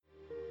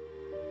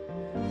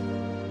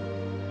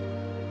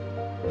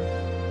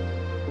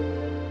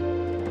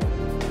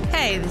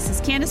Hey, this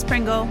is Candace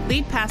Pringle,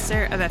 lead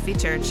pastor of FE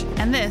Church,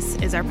 and this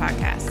is our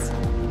podcast.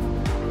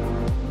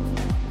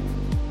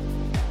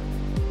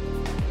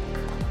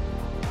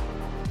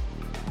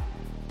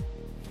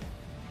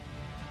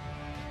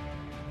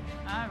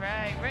 All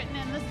right, written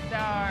in the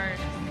stars,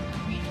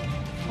 week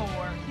 4.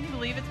 Can you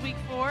believe it's week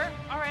 4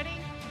 already?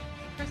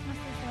 Christmas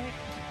is like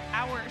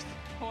hours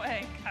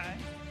away, guys.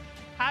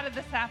 How did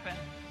this happen?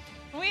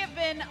 We have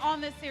been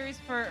on this series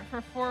for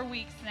 4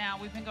 weeks now.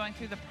 We've been going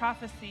through the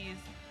prophecies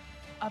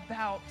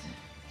about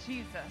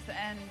Jesus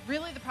and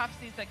really the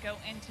prophecies that go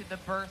into the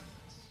birth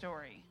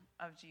story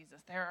of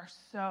Jesus. There are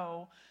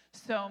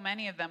so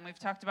many of them. We've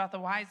talked about the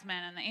wise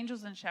men and the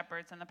angels and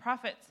shepherds and the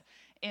prophets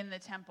in the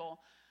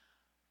temple.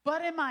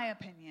 But in my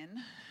opinion,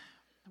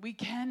 we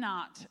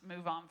cannot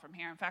move on from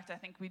here. In fact, I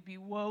think we'd be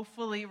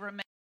woefully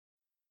remiss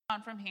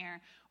on from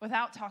here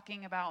without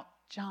talking about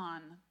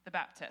John the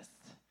Baptist.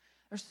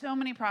 There's so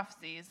many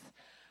prophecies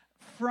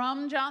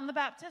from John the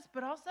Baptist,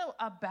 but also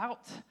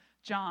about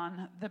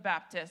John the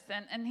Baptist.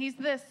 And he's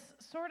this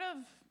sort of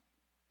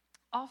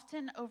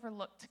often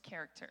overlooked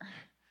character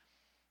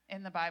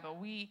in the Bible.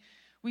 We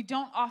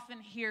don't often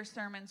hear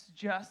sermons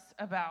just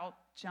about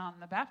John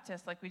the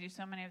Baptist like we do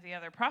so many of the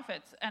other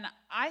prophets. And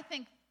I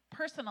think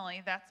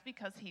personally that's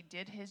because he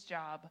did his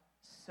job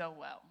so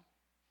well.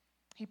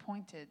 He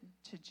pointed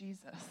to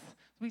Jesus.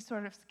 We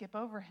sort of skip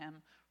over him,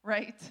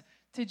 right?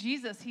 To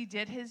Jesus, he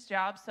did his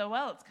job so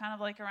well. It's kind of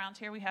like around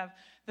here we have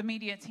the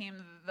media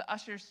team, the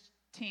ushers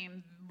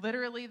team.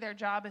 Literally their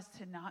job is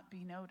to not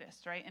be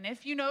noticed, right? And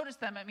if you notice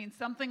them, it means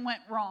something went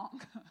wrong,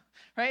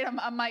 right?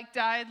 A mic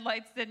died,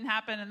 lights didn't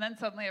happen, and then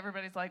suddenly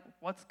everybody's like,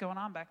 what's going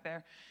on back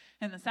there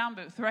in the sound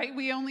booth, right?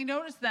 We only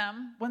notice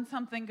them when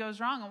something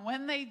goes wrong. And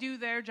when they do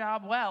their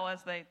job well,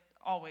 as they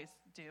always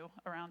do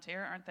around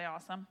here, aren't they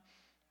awesome,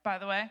 by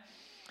the way?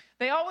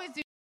 They always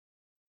do.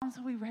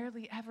 So we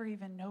rarely ever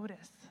even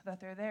notice that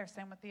they're there.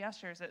 Same with the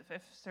ushers.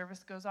 If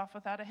service goes off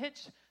without a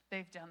hitch,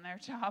 they've done their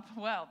job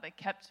well. They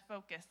kept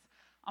focus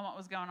on what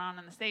was going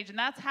on the stage. And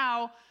that's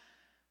how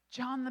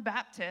John the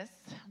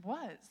Baptist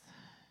was.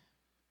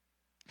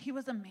 He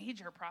was a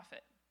major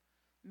prophet.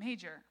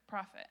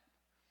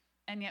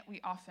 And yet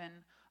we often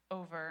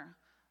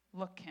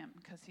overlook him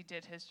because he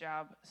did his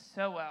job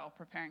so well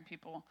preparing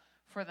people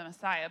for the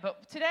Messiah.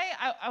 But today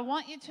I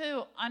want you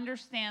to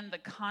understand the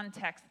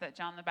context that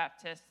John the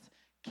Baptist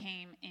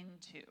came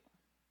into.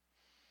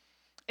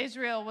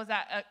 Israel was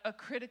at a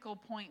critical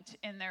point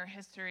in their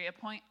history, a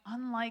point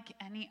unlike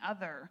any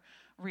other,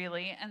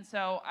 really. And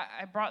so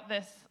I brought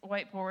this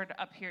whiteboard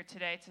up here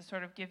today to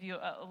sort of give you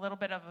a little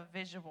bit of a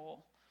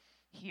visual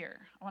here.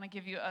 I want to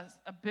give you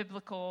a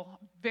biblical,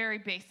 very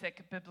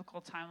basic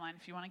biblical timeline.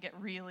 If you want to get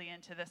really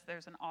into this,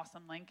 there's an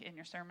awesome link in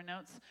your sermon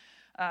notes.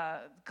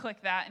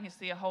 Click that and you'll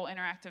see a whole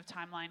interactive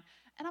timeline.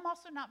 And I'm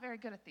also not very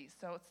good at these,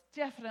 so it's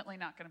definitely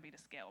not going to be to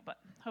scale, but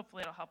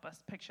hopefully it'll help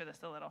us picture this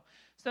a little.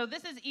 So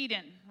this is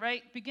Eden,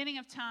 right? Beginning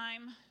of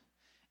time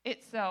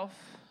itself,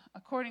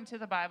 according to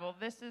the Bible.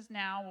 This is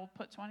now, we'll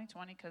put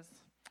 2020 because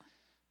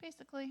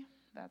basically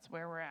that's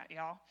where we're at,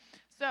 y'all.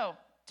 So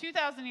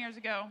 2,000 years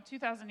ago,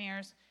 2,000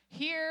 years,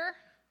 here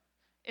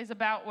is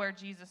about where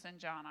Jesus and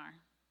John are.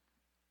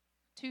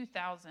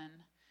 2,000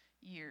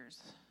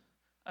 years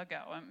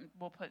ago, and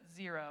we'll put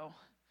 0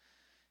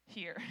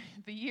 here.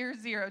 The year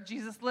 0,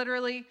 Jesus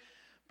literally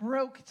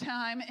broke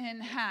time in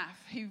half.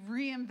 He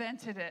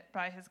reinvented it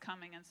by his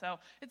coming. And so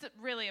it's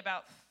really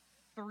about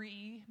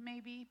 3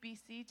 maybe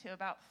BC to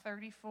about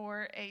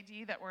 34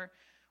 AD that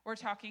we're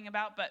talking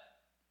about, but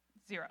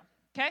 0.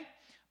 Okay?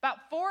 About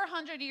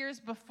 400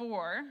 years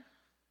before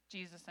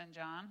Jesus and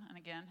John, and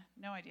again,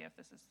 no idea if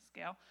this is the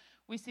scale,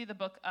 we see the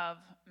book of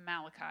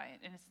Malachi.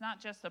 And it's not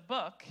just a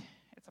book,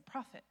 it's a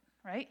prophet,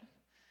 right?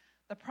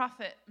 The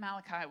prophet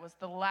Malachi was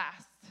the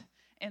last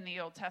in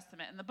the Old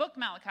Testament. And the book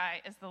Malachi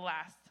is the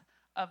last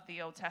of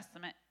the Old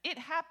Testament. It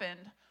happened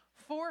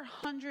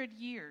 400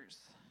 years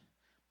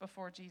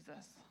before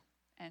Jesus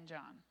and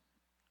John.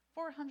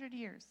 400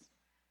 years.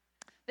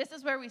 This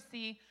is where we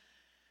see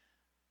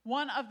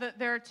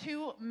there are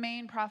 2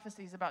 main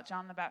prophecies about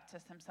John the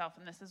Baptist himself,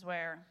 and this is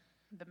where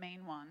the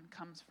main one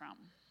comes from.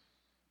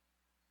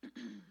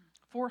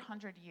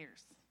 400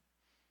 years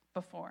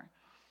before.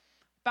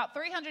 About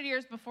 300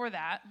 years before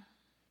that,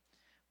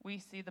 we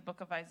see the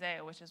book of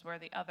Isaiah, which is where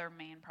the other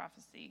main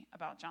prophecy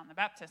about John the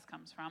Baptist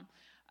comes from.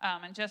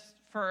 And just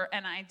for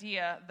an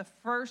idea, the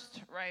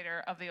first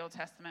writer of the Old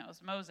Testament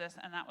was Moses,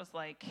 and that was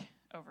like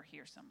over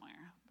here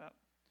somewhere, about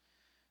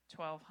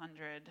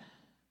 1200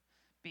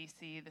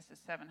 BC. This is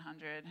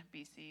 700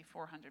 BC,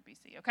 400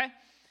 BC, okay?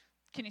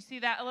 Can you see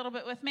that a little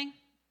bit with me?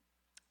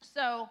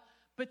 So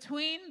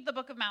between the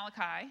book of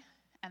Malachi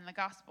and the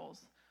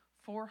Gospels,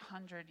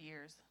 400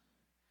 years.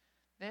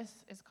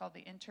 This is called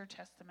the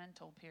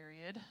intertestamental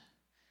period,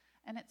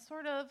 and it's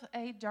sort of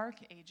a dark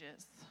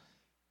ages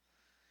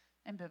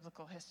in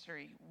biblical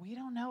history. We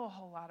don't know a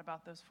whole lot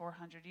about those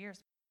 400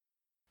 years.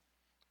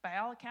 By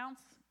all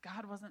accounts,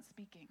 God wasn't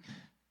speaking.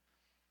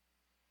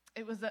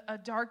 It was a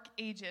dark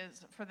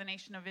ages for the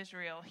nation of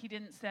Israel. He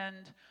didn't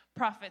send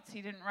prophets.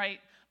 He didn't write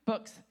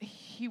books.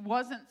 He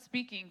wasn't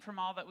speaking, from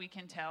all that we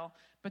can tell,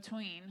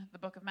 between the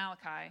book of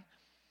Malachi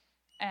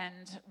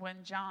and when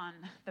John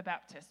the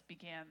Baptist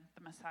began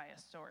the Messiah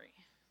story.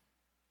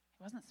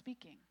 He wasn't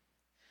speaking.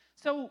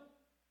 So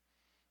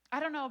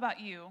I don't know about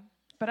you,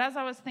 but as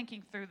I was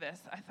thinking through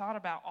this, I thought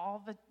about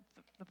all the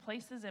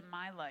places in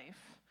my life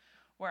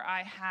where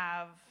I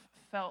have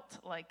felt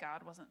like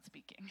God wasn't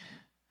speaking.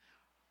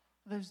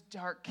 Those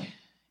dark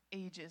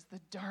ages,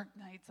 the dark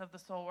nights of the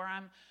soul where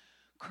I'm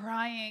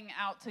crying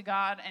out to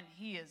God and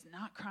he is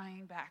not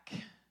crying back.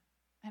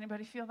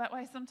 Anybody feel that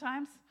way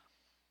sometimes?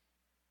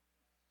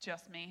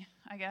 Just me,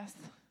 I guess,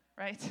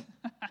 right?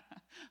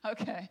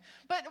 Okay.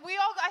 But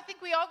I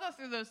think we all go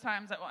through those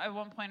times at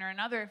one point or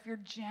another. If you're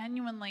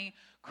genuinely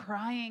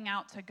crying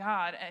out to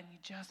God and you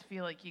just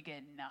feel like you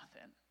get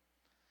nothing.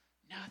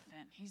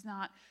 He's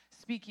not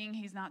speaking.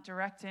 He's not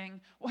directing.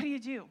 What do you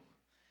do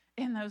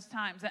in those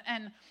times?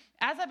 And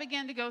as I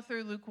began to go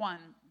through Luke 1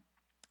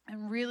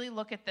 and really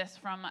look at this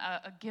from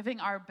a giving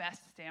our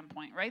best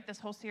standpoint, right? This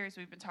whole series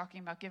we've been talking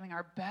about giving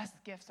our best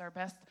gifts, our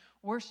best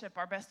worship,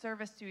 our best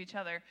service to each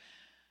other.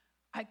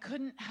 I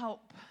couldn't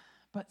help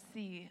but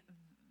see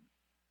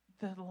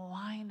the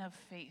line of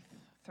faith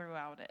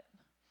throughout it.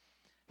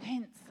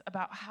 Hints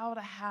about how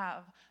to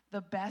have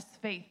the best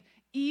faith,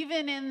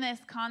 even in this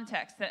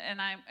context.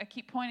 And I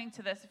keep pointing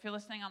to this. If you're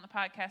listening on the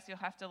podcast, you'll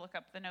have to look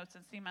up the notes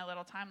and see my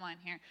little timeline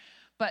here.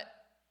 But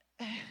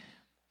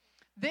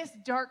this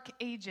dark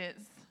ages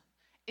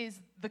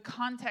is the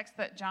context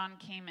that John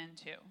came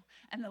into.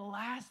 And the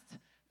last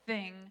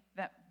thing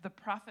that the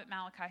prophet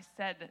Malachi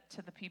said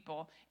to the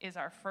people is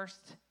our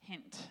first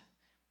hint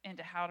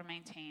into how to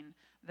maintain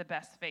the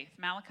best faith.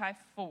 Malachi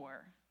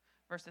 4,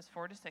 verses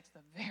 4 to 6,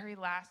 the very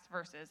last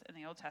verses in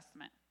the Old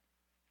Testament.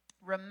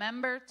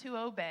 Remember to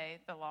obey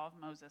the law of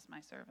Moses, my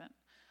servant,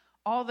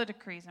 all the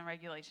decrees and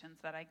regulations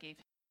that I gave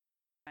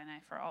him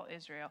for all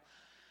Israel.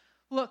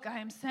 Look, I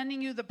am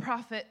sending you the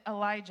prophet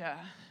Elijah.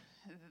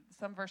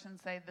 Some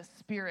versions say the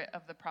spirit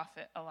of the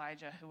prophet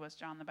Elijah, who was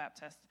John the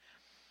Baptist.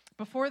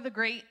 Before the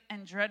great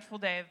and dreadful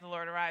day of the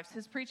Lord arrives,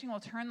 his preaching will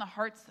turn the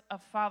hearts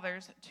of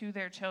fathers to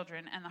their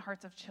children and the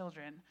hearts of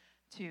children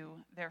to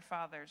their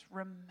fathers.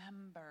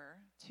 Remember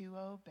to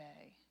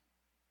obey.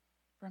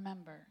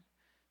 Remember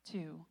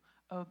to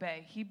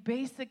obey. He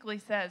basically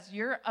says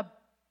you're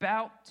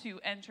about to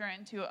enter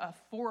into a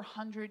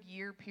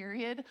 400-year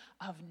period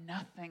of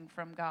nothing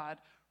from God.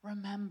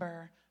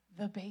 Remember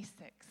the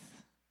basics.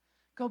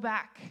 Go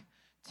back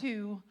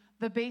to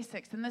the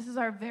basics. And this is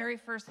our very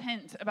first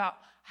hint about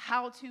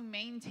how to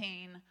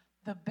maintain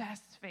the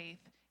best faith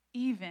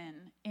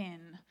even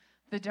in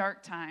the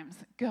dark times.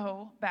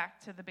 Go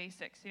back to the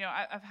basics. You know,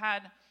 I've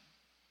had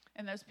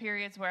in those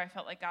periods where I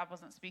felt like God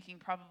wasn't speaking,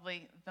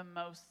 probably the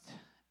most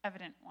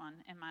evident one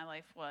in my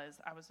life was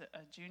I was a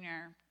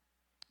junior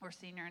or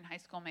senior in high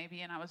school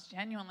maybe, and I was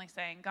genuinely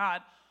saying,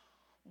 God,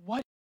 what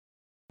do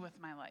you do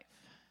with my life?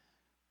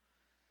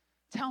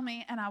 Tell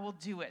me and I will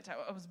do it.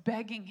 I was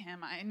begging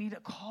him. I need a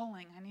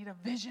calling. I need a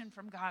vision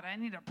from God. I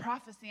need a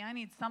prophecy. I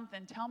need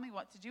something. Tell me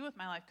what to do with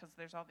my life, because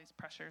there's all these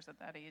pressures at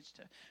that age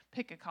to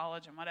pick a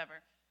college and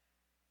whatever.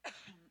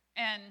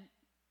 And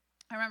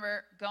I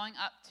remember going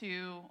up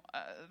to,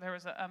 there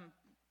was a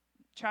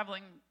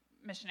traveling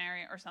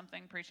missionary or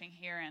something preaching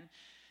here, and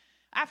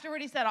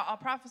afterward he said, I'll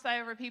prophesy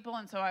over people.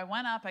 And so I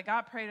went up, I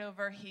got prayed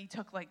over. He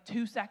took like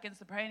 2 seconds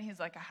to pray, and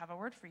he's like, I have a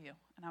word for you.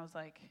 And I was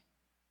like,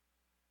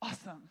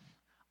 awesome.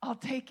 I'll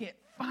take it,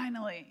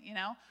 finally, you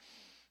know?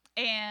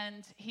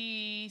 And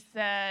he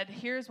said,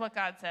 here's what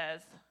God says,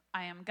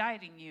 I am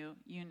guiding you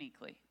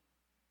uniquely.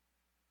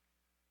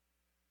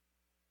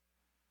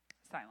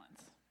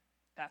 Silence.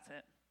 That's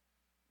it.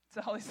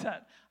 That's all he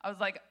said. I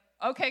was like,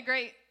 okay,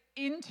 great.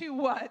 Into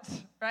what,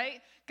 right?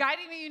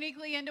 Guiding me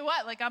uniquely into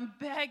what? Like, I'm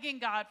begging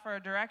God for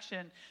a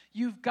direction.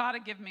 You've got to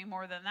give me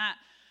more than that.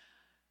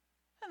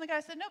 And the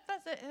guy said, nope,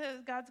 that's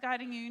it. God's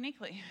guiding you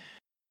uniquely.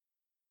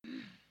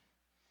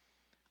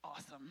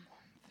 Awesome.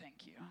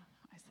 Thank you,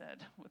 I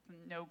said, with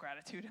no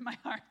gratitude in my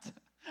heart.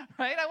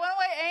 Right? I went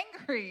away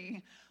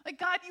angry. Like,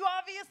 God, you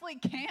obviously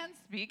can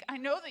speak. I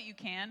know that you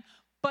can,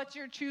 but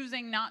you're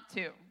choosing not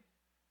to.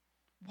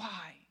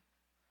 Why?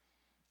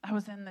 I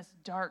was in this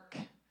dark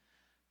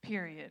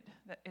period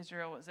that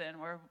Israel was in,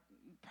 where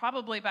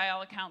probably by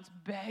all accounts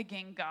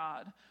begging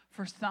God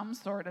for some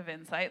sort of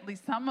insight. At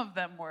least some of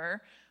them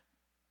were.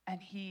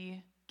 And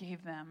he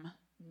gave them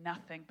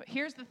nothing. But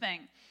here's the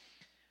thing.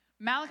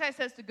 Malachi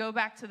says to go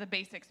back to the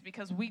basics,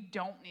 because we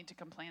don't need to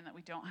complain that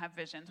we don't have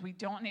visions. We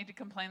don't need to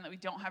complain that we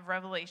don't have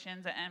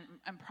revelations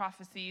and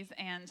prophecies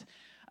and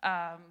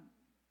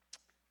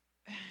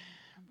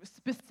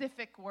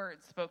specific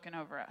words spoken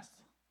over us,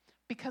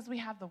 because we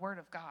have the Word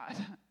of God.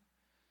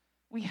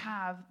 We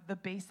have the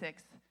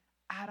basics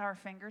at our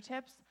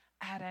fingertips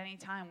at any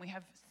time. We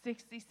have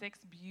 66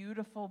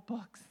 beautiful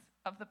books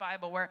of the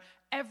Bible where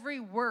every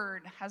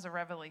word has a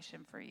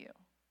revelation for you.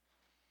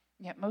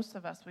 Yet most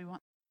of us, we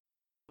want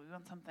We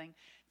want something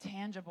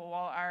tangible.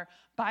 While our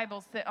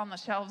Bibles sit on the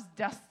shelves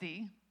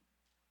dusty,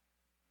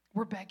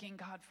 we're begging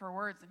God for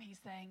words, and he's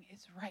saying,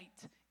 it's right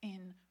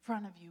in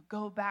front of you.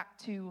 Go back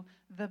to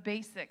the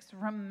basics.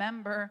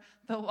 Remember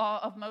the law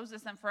of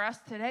Moses. And for us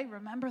today,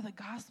 remember the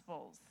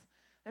Gospels.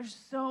 There's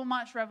so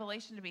much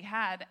revelation to be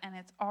had, and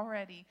it's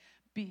already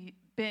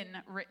been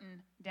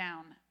written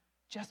down.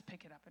 Just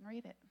pick it up and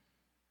read it.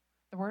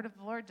 The word of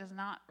the Lord does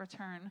not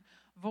return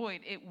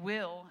void. It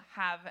will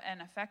have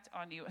an effect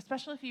on you,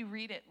 especially if you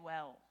read it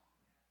well.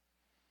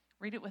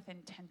 Read it with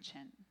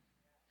intention.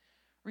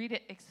 Read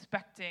it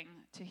expecting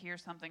to hear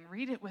something.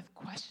 Read it with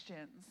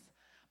questions.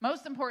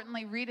 Most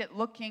importantly, read it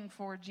looking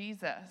for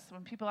Jesus.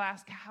 When people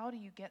ask, how do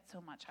you get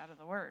so much out of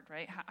the word,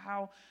 right?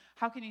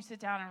 How can you sit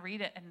down and read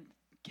it and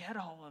get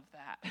all of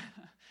that?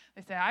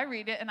 They say, I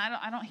read it and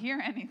I don't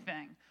hear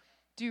anything.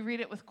 Do you read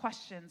it with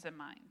questions in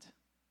mind?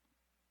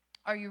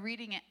 Are you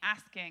reading it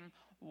asking,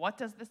 what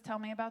does this tell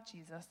me about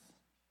Jesus?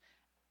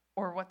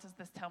 Or what does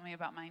this tell me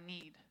about my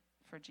need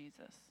for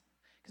Jesus?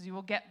 Because you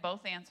will get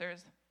both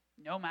answers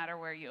no matter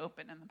where you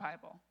open in the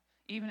Bible.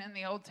 Even in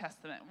the Old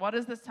Testament. What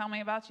does this tell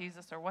me about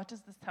Jesus? Or what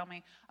does this tell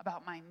me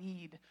about my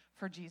need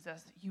for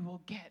Jesus? You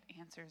will get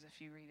answers if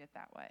you read it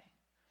that way.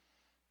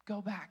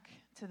 Go back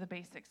to the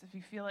basics. If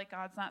you feel like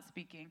God's not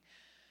speaking,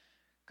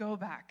 go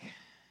back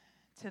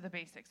to the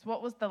basics.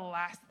 What was the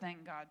last thing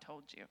God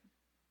told you?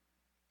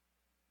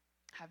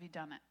 Have you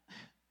done it?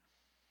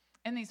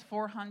 In these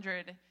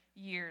 400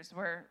 years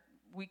where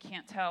we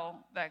can't tell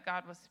that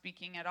God was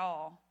speaking at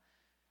all,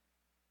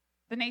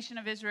 the nation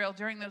of Israel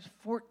during those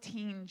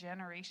 14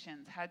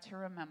 generations had to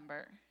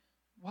remember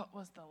what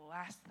was the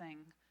last thing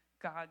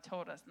God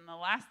told us. And the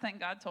last thing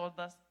God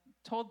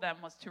told them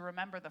was to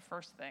remember the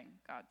first thing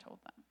God told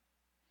them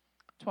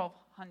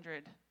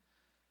 1,200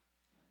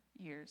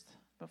 years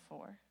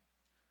before.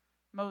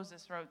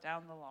 Moses wrote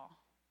down the law.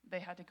 They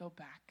had to go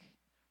back,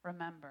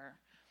 remember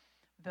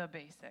the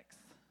basics.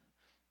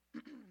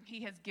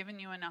 He has given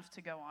you enough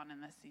to go on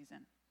in this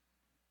season.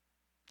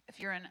 If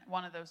you're in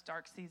one of those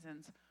dark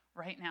seasons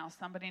right now,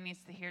 somebody needs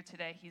to hear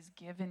today, he's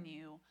given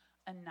you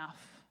enough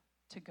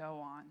to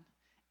go on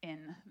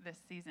in this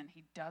season.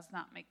 He does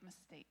not make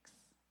mistakes.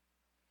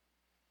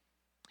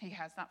 He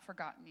has not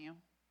forgotten you.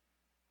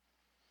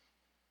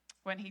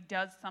 When he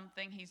does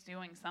something, he's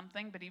doing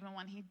something. But even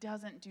when he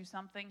doesn't do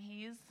something,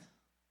 I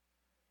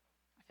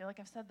feel like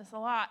I've said this a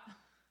lot,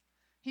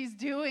 he's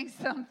doing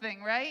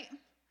something, right?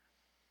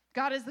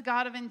 God is the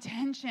God of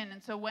intention.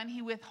 And so when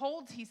he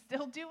withholds, he's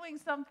still doing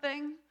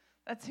something.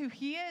 That's who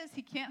he is.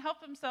 He can't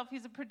help himself.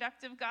 He's a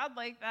productive God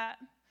like that.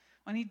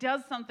 When he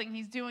does something,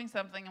 he's doing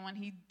something. And when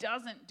he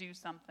doesn't do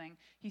something,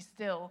 he's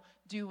still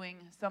doing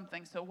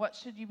something. So what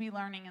should you be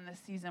learning in this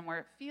season where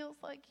it feels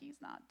like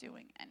he's not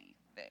doing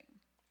anything?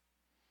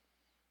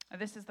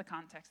 This is the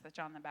context that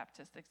John the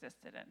Baptist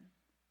existed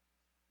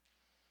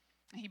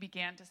in. He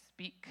began to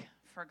speak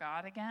for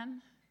God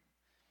again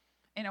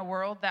in a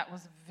world that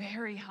was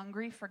very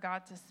hungry for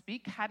God to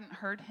speak, hadn't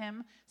heard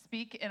him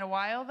speak in a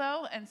while,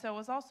 though, and so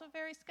was also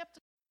very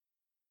skeptical,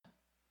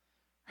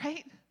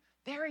 right?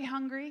 Very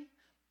hungry,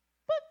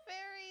 but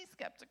very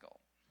skeptical.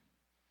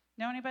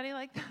 Know anybody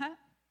like that?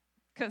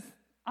 Because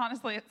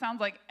honestly, it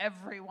sounds like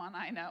everyone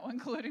I know,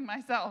 including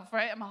myself,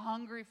 right? I'm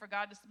hungry for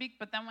God to speak,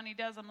 but then when he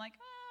does, I'm like,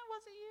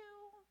 was it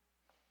you?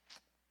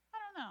 I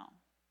don't know.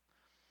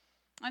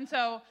 And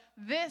so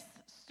this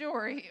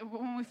story,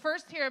 when we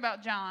first hear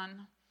about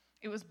John,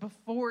 it was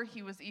before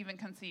he was even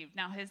conceived.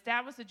 Now, his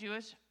dad was a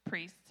Jewish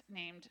priest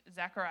named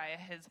Zechariah.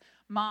 His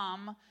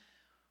mom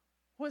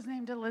was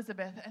named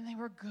Elizabeth, and they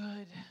were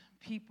good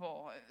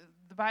people.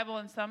 The Bible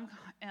in some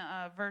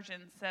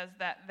versions says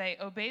that they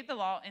obeyed the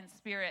law in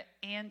spirit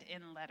and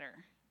in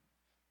letter.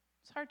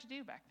 It's hard to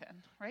do back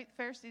then, right? The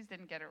Pharisees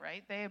didn't get it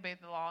right. They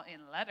obeyed the law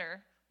in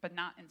letter, but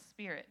not in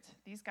spirit.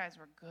 These guys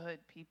were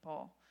good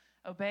people,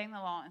 obeying the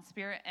law in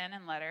spirit and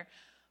in letter,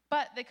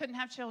 but they couldn't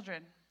have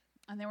children.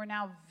 And they were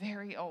now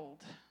very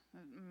old. I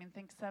mean,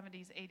 think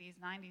 70s, 80s,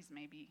 90s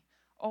maybe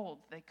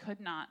old. They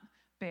could not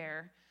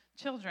bear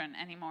children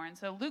anymore. And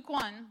so Luke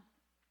 1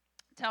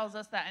 tells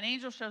us that an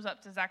angel shows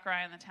up to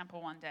Zechariah in the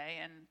temple one day.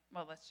 And,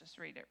 well, let's just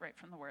read it right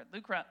from the word.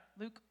 Luke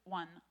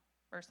 1,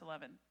 verse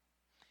 11.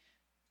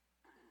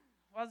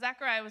 While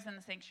Zechariah was in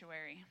the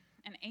sanctuary,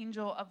 an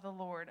angel of the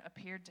Lord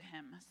appeared to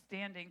him,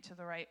 standing to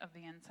the right of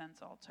the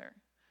incense altar.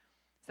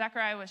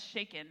 Zechariah was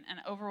shaken and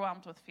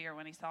overwhelmed with fear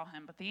when he saw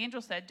him. But the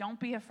angel said, "Don't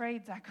be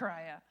afraid,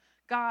 Zechariah.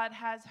 God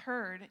has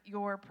heard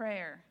your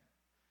prayer."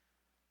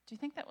 Do you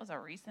think that was a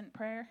recent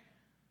prayer?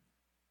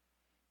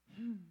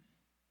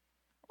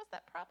 Or was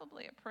that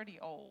probably a pretty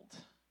old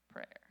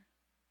prayer?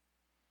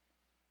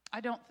 I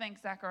don't think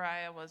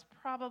Zechariah was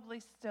probably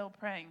still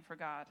praying for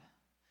God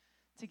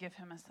to give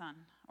him a son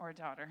or a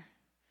daughter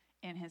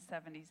in his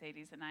 70s,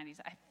 80s, and 90s.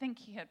 I think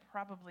he had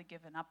probably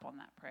given up on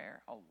that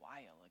prayer a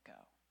while ago.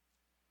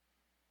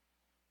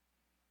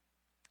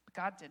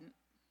 God didn't.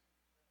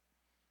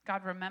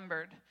 God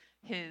remembered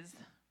his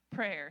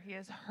prayer. He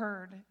has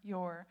heard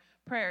your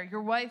prayer.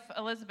 Your wife,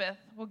 Elizabeth,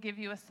 will give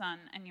you a son,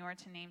 and you are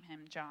to name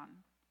him John.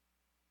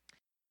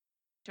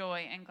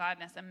 joy and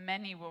gladness, and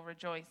many will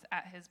rejoice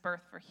at his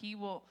birth, for he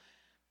will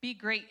be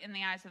great in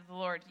the eyes of the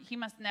Lord. He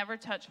must never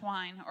touch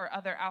wine or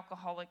other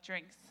alcoholic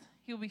drinks.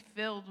 He will be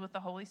filled with the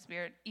Holy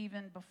Spirit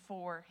even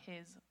before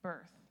his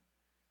birth.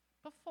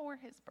 Before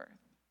his birth.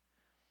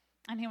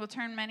 And he will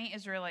turn many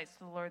Israelites to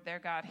the Lord their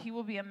God. He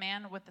will be a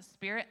man with the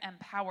spirit and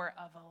power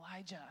of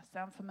Elijah.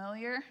 Sound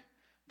familiar?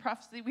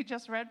 Prophecy we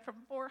just read from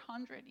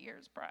 400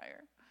 years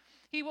prior.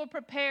 He will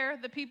prepare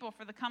the people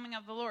for the coming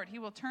of the Lord. He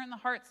will turn the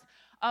hearts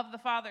of the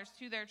fathers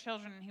to their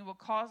children, and he will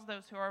cause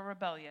those who are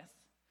rebellious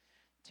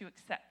to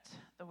accept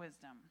the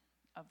wisdom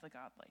of the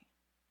godly.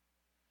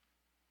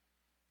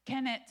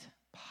 Can it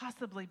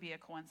possibly be a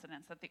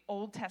coincidence that the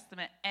Old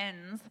Testament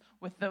ends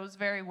with those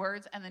very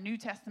words and the New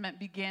Testament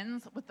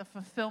begins with the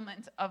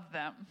fulfillment of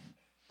them?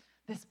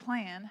 This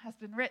plan has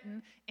been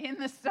written in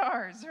the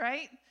stars,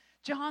 right?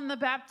 John the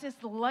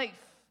Baptist's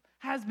life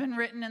has been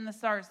written in the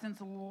stars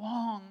since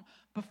long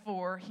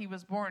before he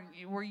was born.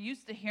 We're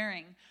used to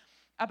hearing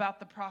about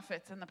the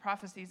prophets and the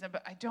prophecies,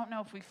 but I don't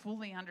know if we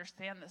fully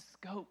understand the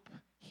scope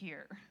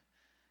here.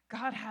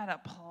 God had a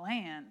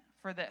plan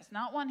for this,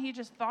 not one he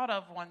just thought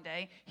of one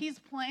day. He's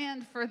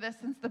planned for this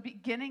since the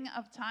beginning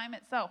of time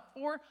itself.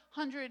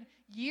 400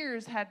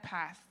 years had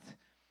passed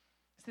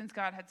since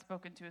God had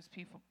spoken to his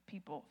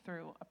people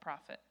through a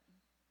prophet.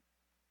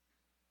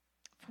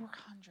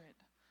 400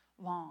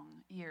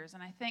 long years.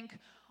 And I think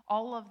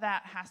all of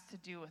that has to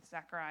do with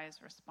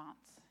Zechariah's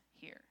response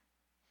here.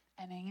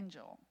 An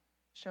angel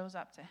shows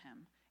up to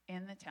him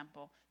in the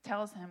temple,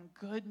 tells him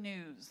good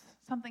news,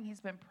 something he's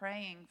been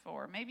praying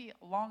for, maybe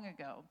long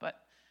ago, but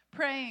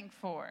praying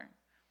for.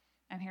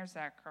 And here's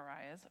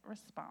Zechariah's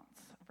response,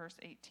 verse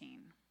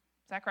 18.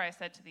 Zechariah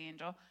said to the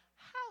angel,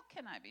 "How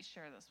can I be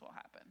sure this will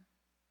happen?"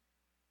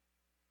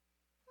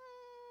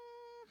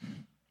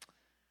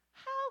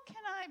 How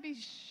can I be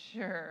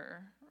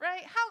sure,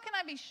 right? How can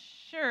I be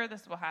sure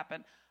this will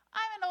happen?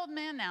 I'm an old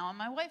man now, and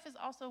my wife is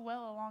also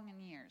well along in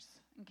years.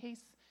 In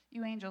case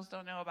you angels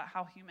don't know about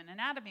how human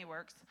anatomy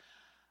works,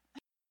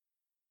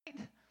 I'm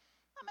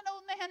an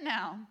old man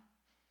now.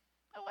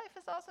 My wife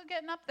is also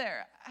getting up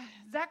there.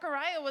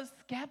 Zechariah was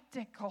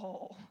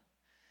skeptical.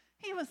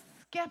 He was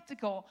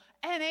skeptical.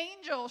 An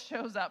angel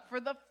shows up for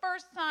the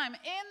first time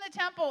in the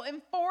temple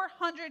in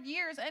 400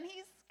 years, and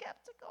he's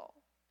skeptical.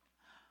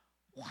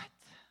 What?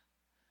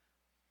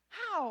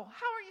 How?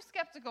 How are you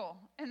skeptical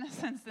in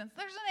this instance?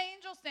 There's an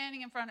angel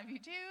standing in front of you,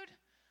 dude.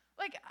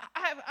 Like,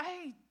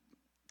 I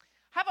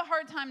have a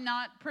hard time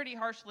not pretty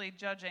harshly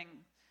judging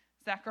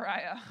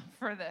Zechariah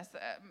for this.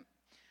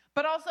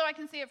 But also I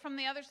can see it from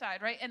the other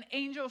side, right? An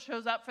angel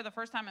shows up for the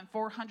first time in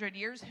 400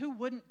 years. Who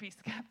wouldn't be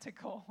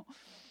skeptical?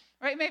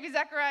 Right? Maybe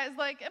Zechariah is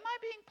like, am I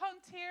being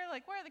punked here?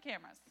 Like, where are the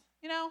cameras?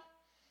 You know?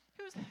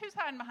 Who's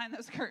hiding behind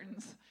those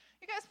curtains?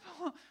 You guys,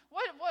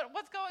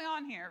 what's going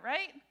on here,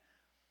 right?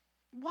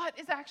 What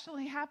is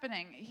actually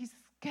happening? He's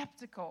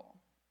skeptical.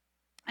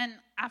 And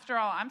after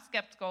all, I'm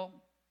skeptical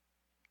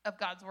of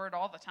God's word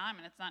all the time,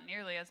 and it's not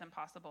nearly as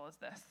impossible as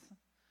this,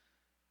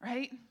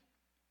 right?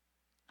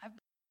 I've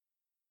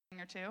been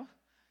or two.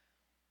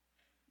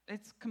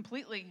 It's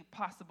completely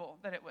possible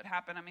that it would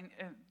happen. I mean,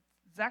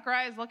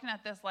 Zechariah is looking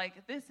at this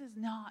like, this is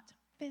not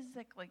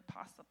physically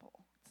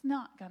possible. It's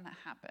not going to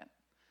happen.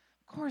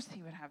 Of course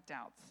he would have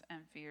doubts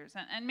and fears.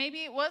 And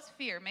maybe it was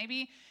fear.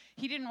 Maybe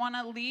he didn't want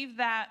to leave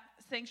that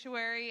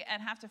sanctuary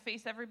and have to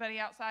face everybody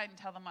outside and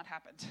tell them what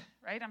happened,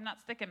 right? I'm not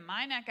sticking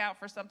my neck out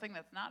for something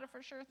that's not a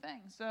for sure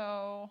thing.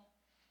 So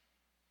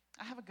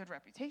I have a good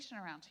reputation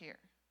around here,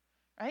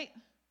 right?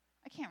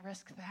 I can't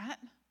risk that.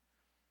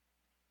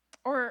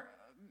 Or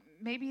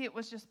maybe it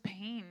was just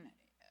pain.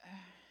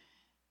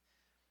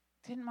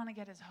 Didn't want to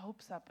get his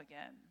hopes up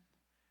again.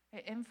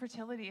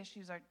 Infertility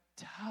issues are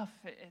tough.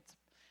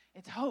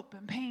 It's hope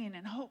and pain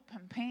and hope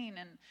and pain.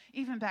 And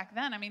even back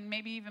then, I mean,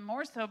 maybe even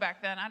more so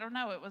back then, I don't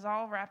know. It was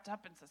all wrapped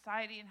up in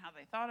society and how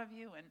they thought of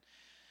you. And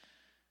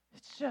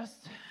it's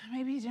just,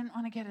 maybe he didn't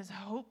want to get his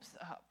hopes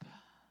up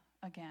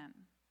again.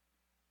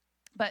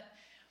 But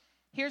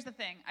here's the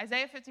thing.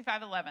 Isaiah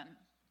 55:11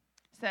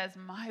 says,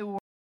 my word,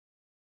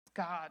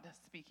 God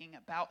speaking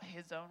about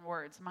his own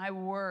words. My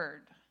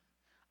word,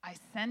 I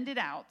send it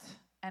out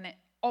and it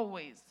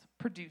always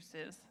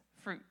produces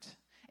fruit.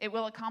 It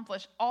will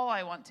accomplish all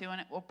I want to, and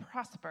it will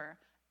prosper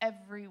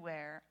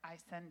everywhere I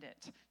send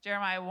it.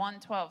 Jeremiah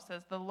 1:12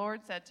 says, the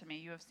Lord said to me,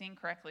 you have seen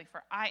correctly,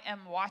 for I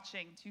am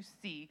watching to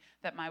see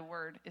that my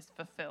word is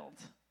fulfilled.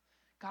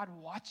 God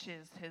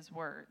watches his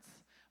words.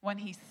 When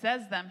he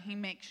says them, he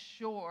makes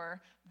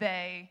sure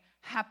they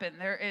happen.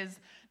 There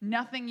is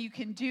nothing you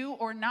can do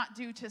or not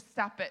do to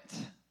stop it.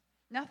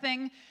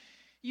 Nothing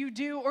you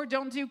do or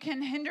don't do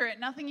can hinder it.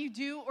 Nothing you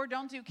do or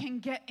don't do can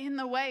get in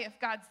the way. If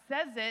God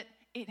says it,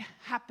 it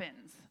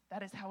happens.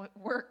 That is how it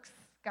works.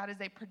 God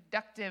is a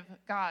productive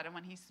God, and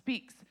when he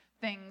speaks,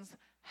 things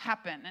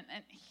happen.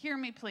 And hear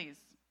me, please.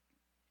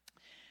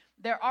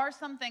 There are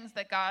some things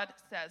that God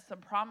says, some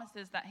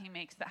promises that he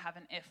makes that have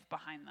an if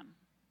behind them.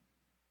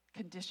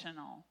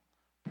 Conditional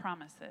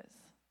promises.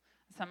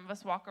 Some of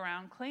us walk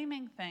around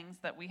claiming things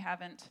that we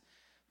haven't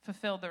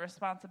fulfill the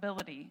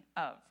responsibility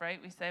of, right?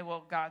 We say,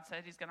 well, God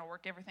said he's going to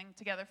work everything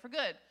together for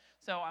good.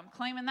 So I'm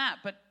claiming that,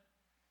 but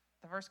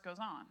the verse goes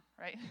on,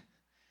 right?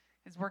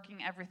 He's working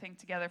everything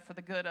together for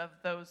the good of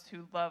those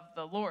who love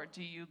the Lord.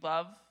 Do you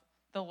love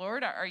the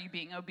Lord? Are you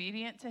being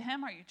obedient to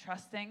him? Are you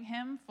trusting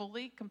him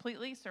fully,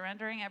 completely,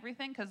 surrendering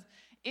everything? Because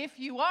if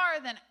you are,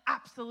 then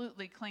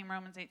absolutely claim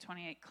Romans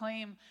 8:28.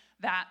 Claim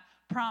that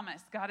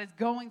promise. God is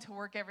going to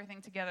work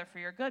everything together for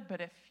your good.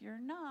 But if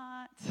you're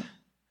not,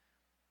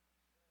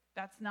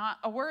 that's not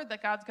a word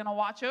that God's going to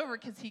watch over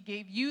because he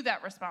gave you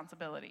that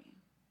responsibility.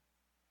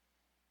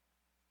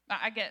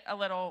 I get a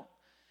little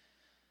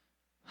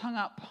hung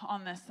up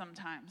on this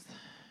sometimes.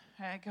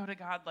 I go to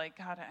God like,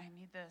 God, I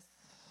need this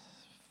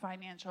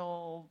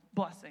financial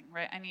blessing,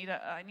 right? I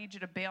need you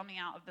to bail me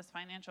out of this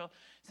financial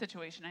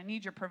situation. I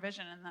need your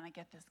provision. And then I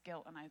get this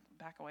guilt and I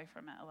back away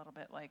from it a little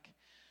bit like,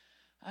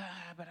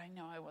 but I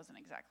know I wasn't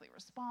exactly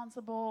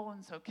responsible.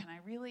 And so can I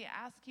really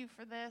ask you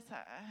for this?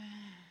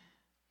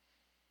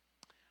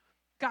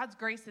 God's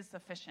grace is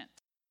sufficient.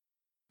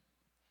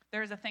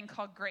 There is a thing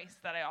called grace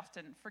that I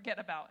often forget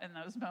about in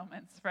those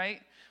moments,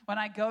 right? When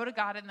I go to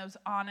God in those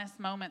honest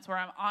moments where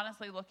I'm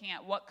honestly looking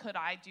at what could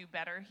I do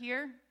better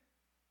here,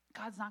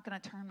 God's not going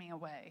to turn me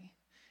away.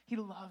 He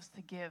loves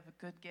to give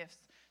good gifts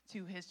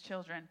to his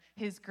children.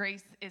 His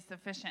grace is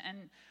sufficient.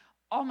 And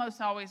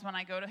almost always when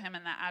I go to him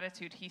in that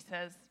attitude, he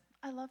says,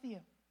 I love you.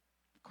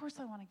 Of course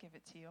I want to give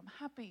it to you. I'm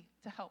happy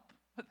to help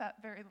with that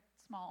very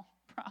small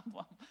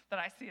problem that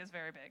I see as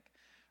very big.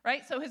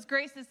 Right? So his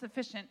grace is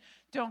sufficient.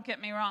 Don't get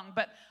me wrong.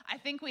 But I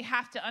think we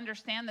have to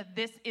understand that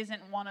this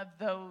isn't one of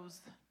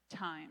those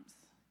times.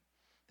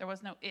 There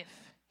was no if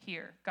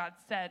here. God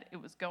said it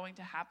was going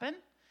to happen.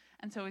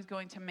 And so he's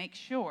going to make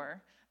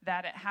sure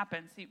that it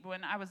happens. See,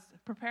 when I was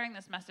preparing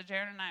this message,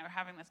 Aaron and I were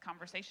having this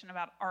conversation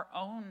about our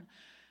own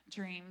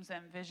dreams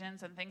and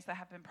visions and things that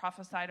have been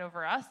prophesied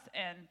over us.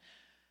 And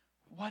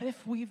what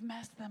if we've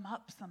messed them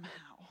up somehow,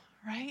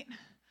 right?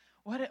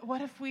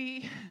 What if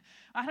we,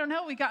 I don't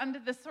know, we got into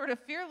this sort of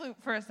fear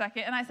loop for a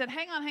second. And I said,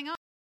 hang on.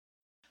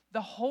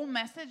 The whole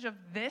message of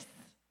this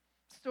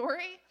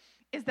story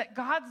is that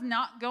God's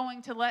not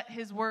going to let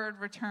his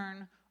word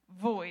return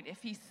void.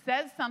 If he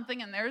says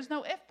something and there's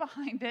no if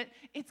behind it,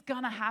 it's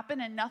going to happen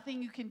and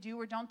nothing you can do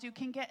or don't do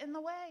can get in the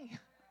way.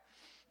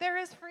 There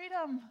is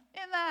freedom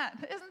in that,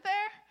 isn't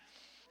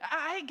there?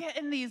 I get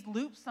in these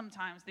loops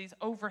sometimes, these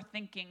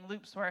overthinking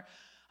loops where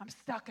I'm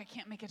stuck. I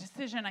can't make a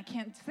decision. I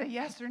can't say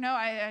yes or no.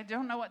 I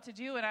don't know what to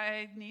do, and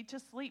I need to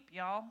sleep,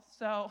 y'all.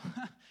 So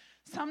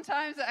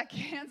sometimes I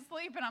can't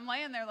sleep, and I'm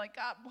laying there like,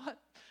 God, what?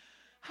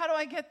 How do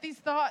I get these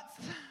thoughts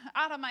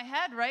out of my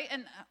head, right?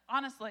 And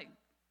honestly,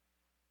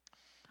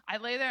 I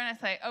lay there and I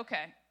say,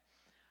 okay,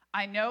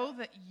 I know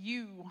that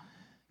you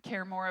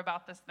care more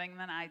about this thing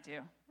than I do,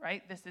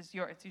 right? It's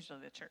usually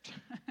the church.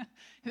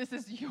 This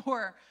is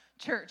your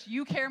church.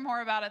 You care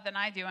more about it than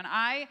I do. And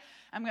I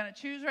am going to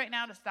choose right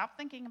now to stop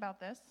thinking about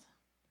this,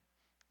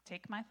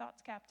 take my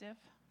thoughts captive,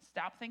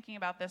 stop thinking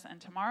about this, and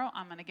tomorrow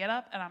I'm going to get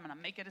up and I'm going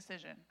to make a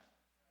decision.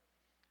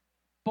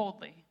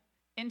 Boldly,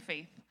 in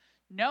faith,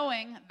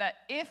 knowing that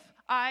if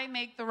I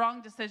make the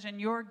wrong decision,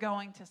 you're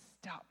going to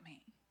stop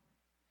me.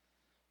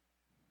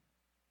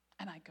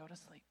 And I go to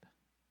sleep.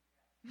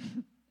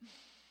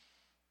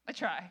 I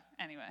try,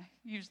 anyway.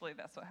 Usually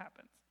that's what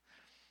happens.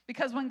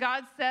 Because when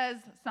God says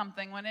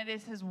something, when it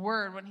is his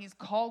word, when he's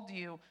called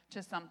you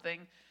to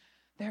something,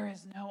 there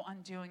is no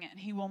undoing it. And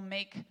he will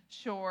make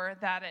sure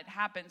that it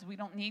happens. We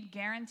don't need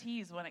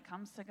guarantees when it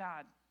comes to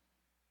God.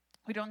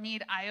 We don't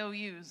need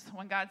IOUs.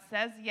 When God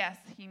says yes,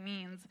 he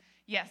means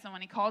yes. And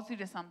when he calls you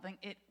to something,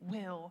 it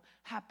will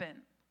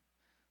happen.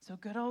 So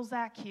good old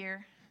Zach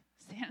here,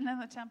 standing in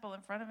the temple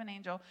in front of an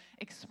angel,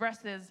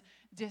 expresses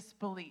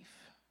disbelief,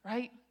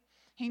 right?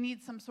 He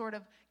needs some sort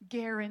of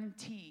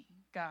guarantee,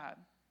 God.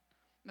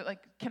 Like,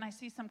 can I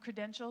see some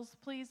credentials,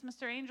 please,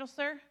 Mr. Angel,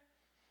 sir?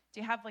 Do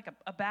you have like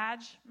a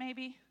badge,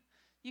 maybe?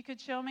 You could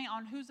show me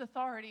on whose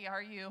authority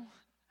are you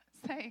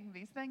saying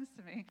these things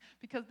to me?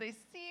 Because they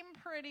seem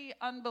pretty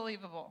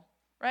unbelievable,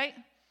 right?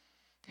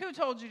 Who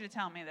told you to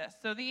tell me this?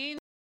 So the angel,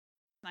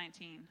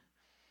 19.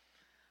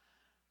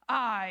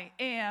 I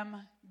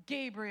am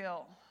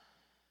Gabriel.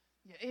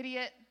 You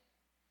idiot.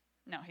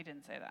 No, he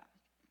didn't say that.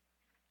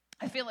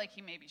 I feel like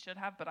he maybe should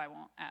have, but I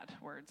won't add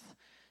words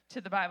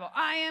to the Bible.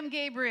 I am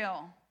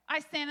Gabriel. I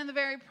stand in the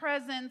very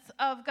presence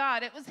of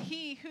God. It was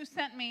he who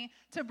sent me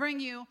to bring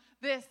you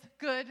this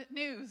good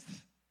news.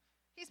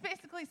 He's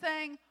basically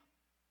saying,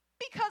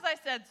 because I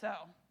said so.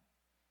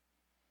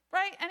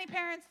 Right? Any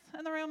parents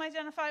in the room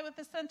identify with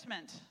this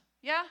sentiment?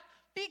 Yeah?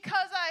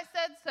 Because I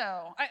said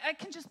so. I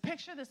can just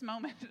picture this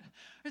moment.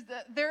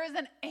 There is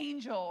an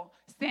angel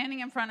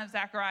standing in front of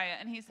Zechariah,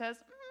 and he says,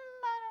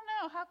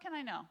 I don't know. How can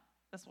I know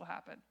this will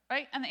happen?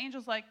 Right? And the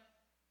angel's like,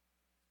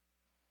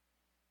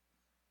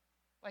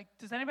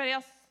 does anybody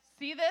else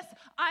see this?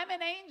 I'm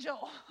an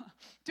angel.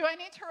 Do I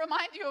need to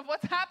remind you of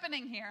what's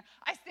happening here?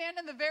 I stand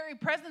in the very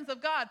presence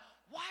of God.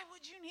 Why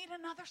would you need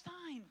another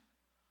sign?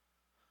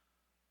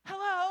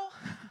 Hello?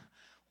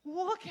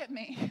 look at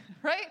me,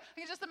 right?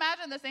 You can just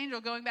imagine this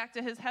angel going back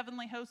to his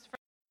heavenly host for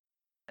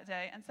that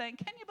day and saying,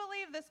 can you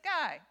believe this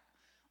guy?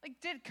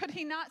 Like, could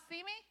he not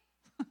see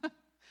me?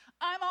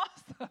 I'm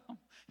awesome.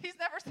 He's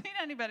never seen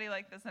anybody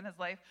like this in his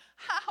life.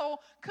 How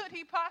could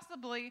he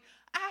possibly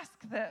ask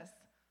this?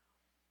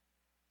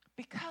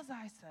 Because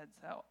I said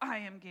so. I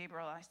am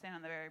Gabriel. I stand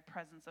in the very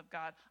presence of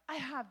God. I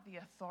have the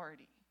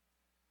authority.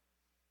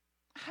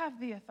 I have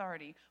the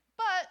authority.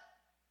 But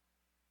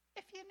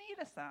if you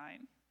need a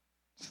sign,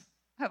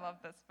 I love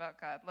this about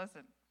God.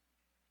 Listen.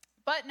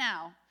 But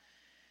now,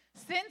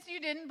 since you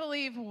didn't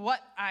believe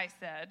what I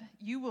said,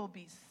 you will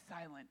be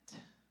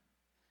silent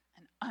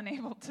and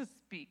unable to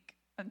speak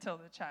until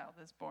the child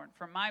is born.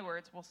 For my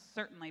words will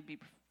certainly be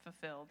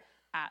fulfilled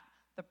at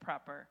the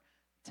proper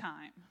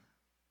time.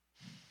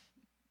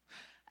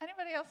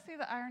 Anybody else see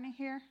the irony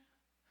here?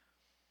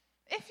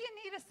 If you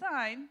need a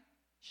sign,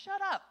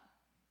 shut up.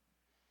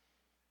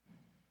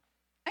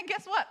 And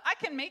guess what? I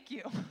can make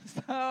you.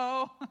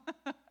 So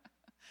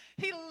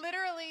he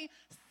literally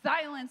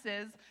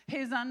silences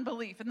his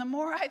unbelief. And the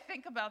more I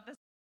think about this,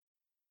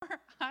 the more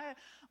I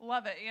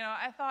love it.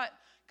 I thought,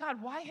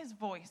 God, why his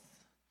voice?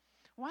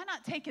 Why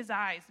not take his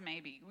eyes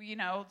maybe,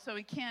 so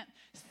he can't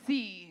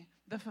see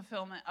the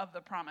fulfillment of the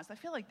promise? I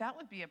feel like that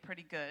would be a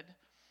pretty good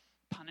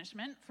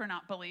punishment for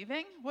not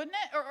believing, wouldn't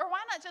it? Or why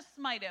not just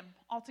smite him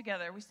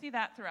altogether? We see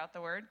that throughout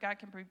the word. God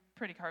can be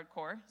pretty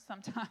hardcore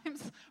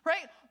sometimes,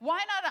 right? Why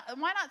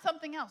not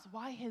something else?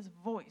 Why his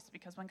voice?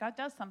 Because when God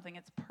does something,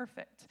 it's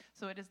perfect.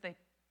 So it is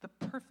the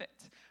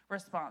perfect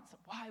response.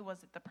 Why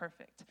was it the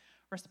perfect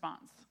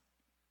response?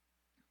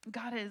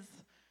 God is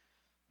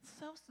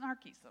so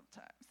snarky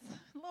sometimes,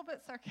 a little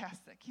bit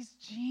sarcastic. He's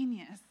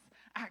genius,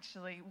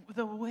 actually,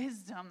 the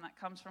wisdom that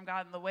comes from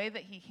God and the way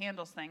that he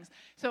handles things.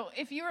 So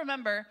if you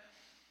remember,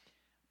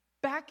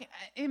 back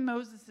in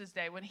Moses'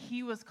 day when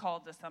he was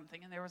called to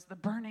something and there was the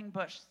burning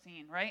bush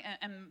scene, right?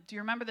 And do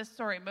you remember this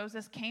story?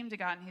 Moses came to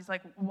God and he's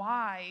like,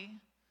 why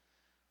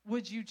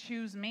would you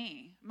choose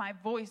me? My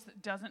voice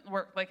doesn't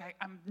work. Like,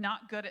 I'm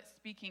not good at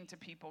speaking to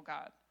people,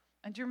 God.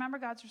 And do you remember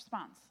God's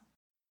response?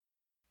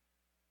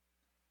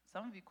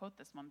 Some of you quote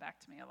this one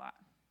back to me a lot.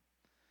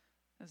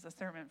 There's a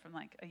sermon from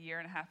like a year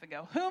and a half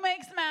ago. Who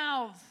makes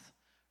mouths?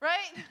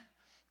 Right?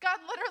 God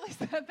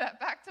literally said that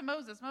back to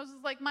Moses. Moses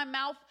is like, my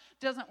mouth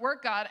doesn't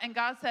work, God. And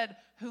God said,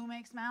 who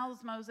makes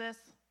mouths, Moses?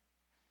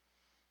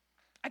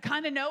 I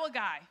kind of know a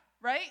guy,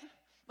 right?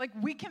 Like,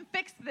 we can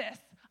fix this.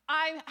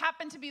 I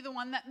happen to be the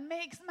one that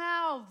makes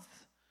mouths.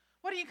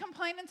 What are you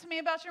complaining to me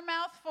about your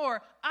mouth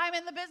for? I'm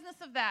in the business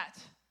of that.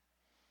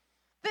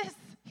 This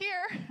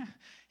here,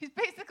 he's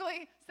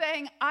basically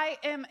saying, I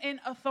am in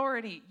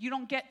authority. You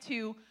don't get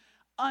to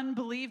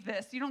unbelieve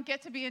this. You don't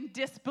get to be in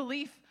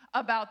disbelief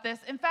about this.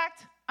 In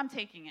fact, I'm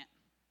taking it.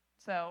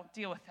 So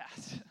deal with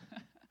that.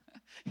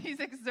 He's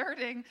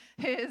exerting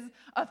his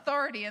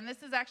authority. And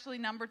this is actually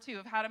number 2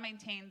 of how to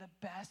maintain the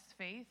best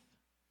faith.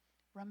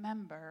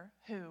 Remember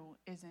who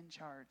is in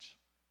charge.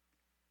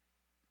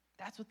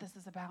 That's what this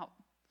is about.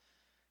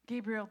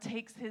 Gabriel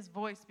takes his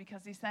voice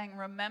because he's saying,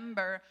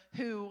 remember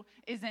who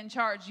is in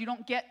charge. You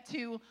don't get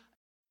to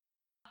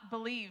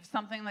believe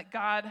something that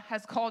God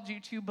has called you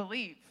to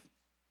believe.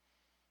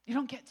 You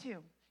don't get to.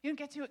 You don't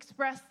get to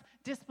express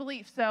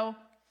disbelief. So,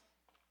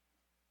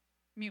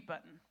 mute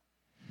button.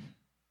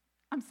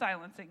 I'm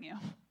silencing you.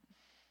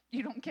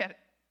 You don't get it.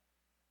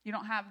 You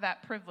don't have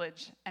that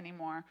privilege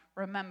anymore.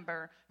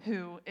 Remember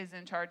who is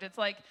in charge. It's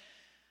like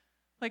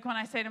when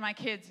I say to my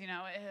kids,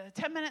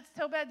 10 minutes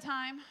till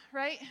bedtime,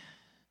 right?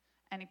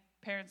 Any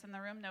parents in the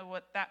room know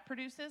what that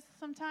produces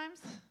sometimes?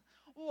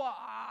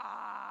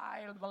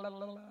 Why?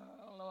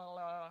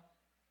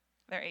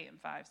 They're 8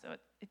 and 5, so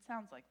it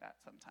sounds like that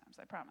sometimes,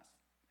 I promise.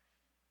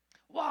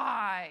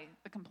 Why?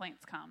 The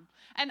complaints come.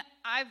 And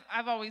I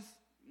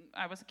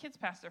was a kids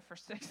pastor for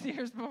 6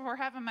 years before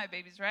having my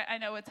babies, right? I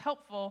know it's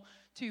helpful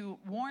to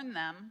warn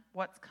them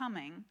what's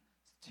coming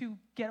to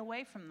get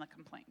away from the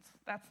complaints.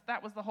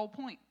 That was the whole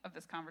point of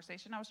this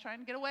conversation. I was trying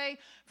to get away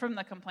from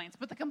the complaints,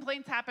 but the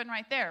complaints happen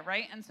right there,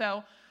 right? And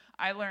so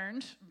I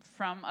learned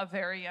from a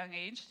very young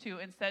age to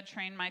instead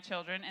train my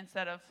children,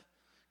 instead of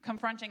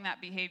confronting that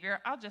behavior,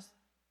 I'll just,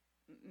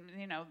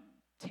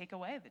 take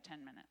away the 10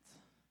 minutes.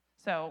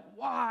 So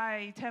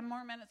why 10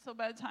 more minutes till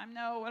bedtime?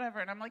 No, whatever.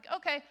 And I'm like,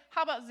 okay,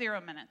 how about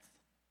 0 minutes?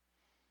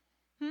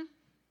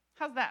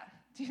 How's that?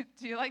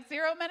 Do you like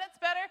 0 minutes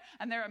better?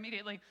 And they're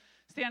immediately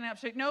standing up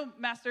straight. No,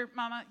 Master,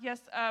 Mama,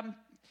 yes,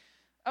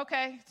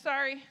 okay,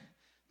 sorry.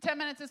 10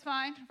 minutes is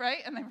fine, right?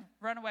 And they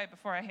run away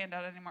before I hand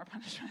out any more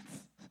punishments.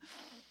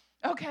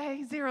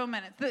 Okay, 0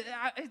 minutes.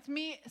 It's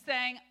me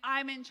saying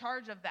I'm in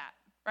charge of that,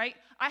 right?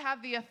 I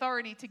have the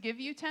authority to give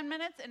you 10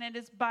 minutes, and it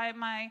is by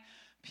my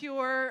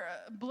pure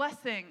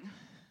blessing,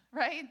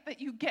 right,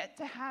 that you get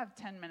to have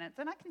 10 minutes.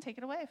 And I can take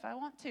it away if I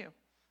want to.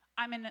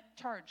 I'm in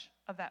charge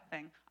of that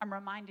thing. I'm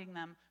reminding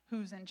them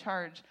who's in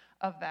charge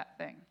of that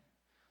thing.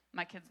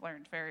 My kids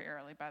learned very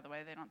early, by the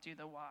way. They don't do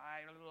the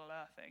why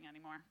thing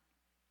anymore.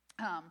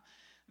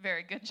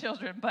 Very good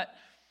children. But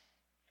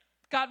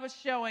God was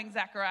showing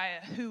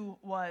Zechariah who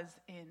was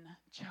in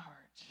charge.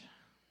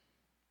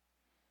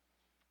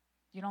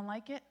 You don't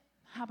like it?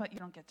 How about you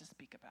don't get to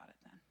speak about it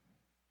then?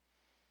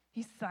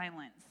 He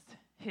silenced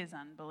his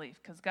unbelief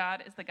because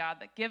God is the God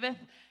that giveth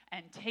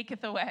and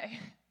taketh away.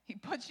 He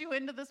puts you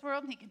into this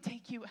world and he can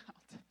take you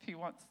out if he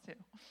wants to.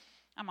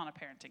 I'm on a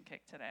parenting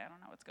kick today. I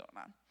don't know what's going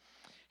on.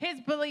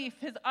 His belief,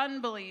 his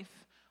unbelief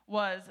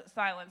was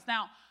silenced.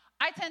 Now,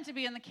 I tend to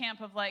be in the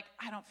camp of like,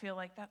 I don't feel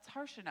like that's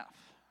harsh enough,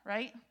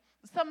 right?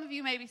 Some of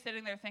you may be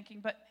sitting there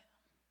thinking, but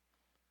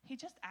he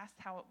just asked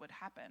how it would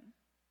happen,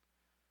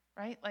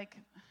 right? Like,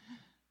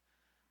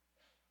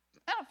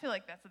 I don't feel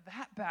like that's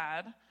that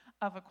bad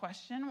of a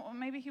question. Well,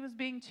 maybe he was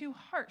being too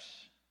harsh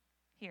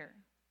here.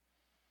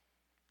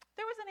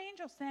 There was an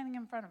angel standing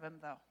in front of him,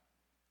 though.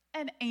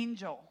 An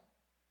angel,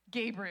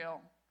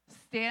 Gabriel,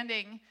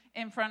 standing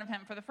in front of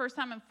him for the first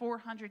time in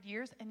 400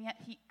 years, and yet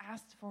he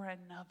asked for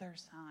another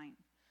sign.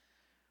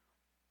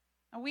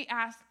 And we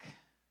ask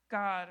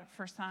God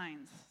for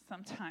signs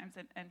sometimes,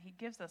 and he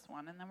gives us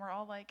one, and then we're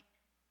all like,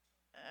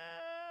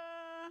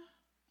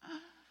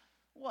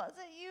 was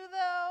it you,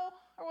 though?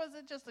 Or was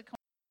it just a coincidence?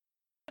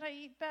 Did I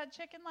eat bad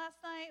chicken last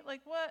night?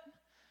 Like, what?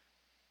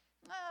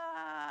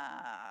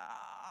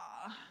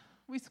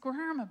 We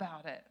squirm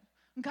about it.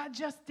 God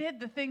just did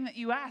the thing that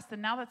you asked,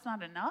 and now that's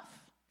not enough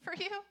for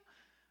you,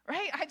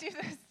 right? I do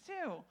this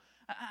too.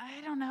 I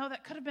don't know.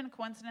 That could have been a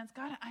coincidence.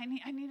 God, I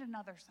need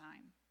another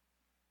sign.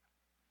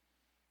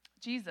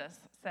 Jesus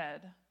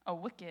said, a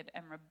wicked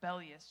and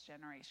rebellious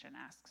generation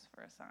asks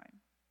for a sign.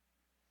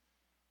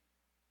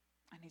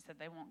 And he said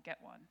they won't get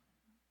one,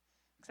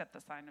 except the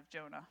sign of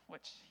Jonah,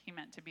 which he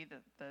meant to be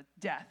the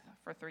death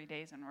for 3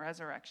 days and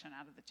resurrection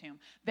out of the tomb.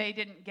 They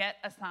didn't get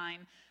a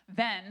sign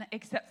then,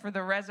 except for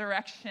the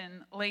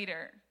resurrection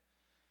later.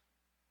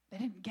 They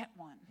didn't get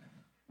one.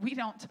 We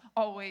don't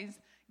always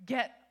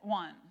get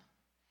one.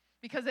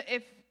 Because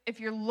if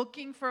you're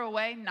looking for a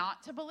way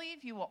not to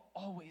believe, you will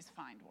always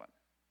find one.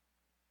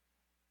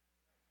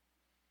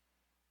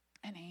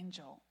 An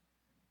angel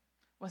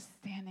was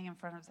standing in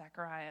front of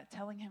Zechariah,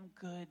 telling him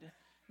good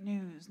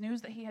news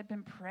that he had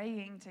been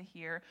praying to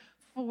hear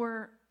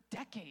for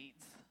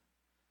decades,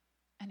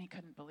 and he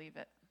couldn't believe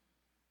it.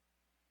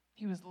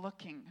 He was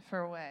looking for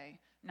a way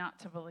not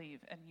to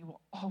believe, and you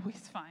will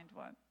always find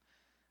one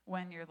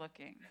when you're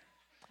looking.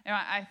 You know,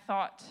 I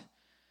thought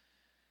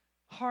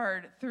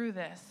hard through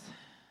this.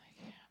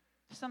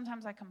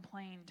 Sometimes I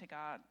complain to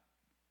God.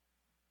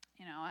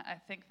 You know, I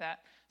think that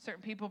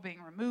certain people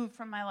being removed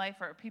from my life,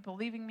 or people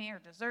leaving me or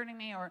deserting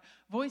me, or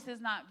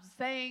voices not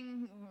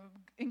saying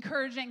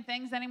encouraging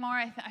things anymore,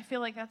 I feel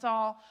like that's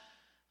all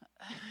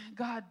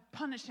God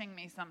punishing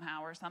me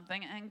somehow or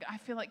something. And I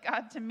feel like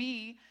God to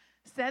me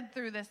said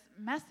through this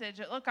message,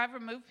 look, I've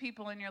removed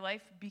people in your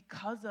life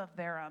because of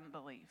their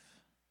unbelief.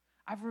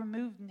 I've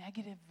removed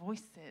negative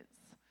voices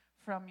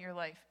from your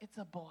life. It's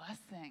a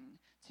blessing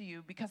to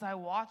you because I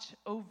watch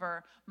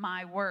over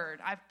my word.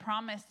 I've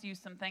promised you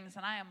some things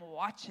and I am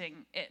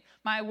watching it.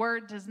 My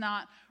word does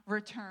not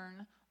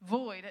return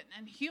void.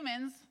 And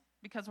humans,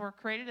 because we're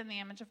created in the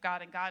image of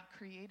God, and God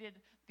created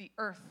the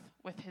earth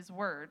with his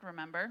word,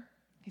 remember?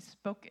 He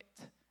spoke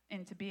it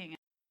into being.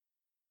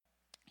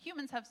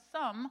 Humans have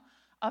some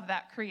of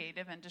that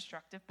creative and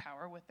destructive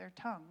power with their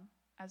tongue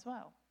as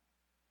well.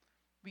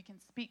 We can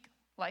speak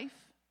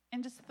life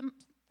into some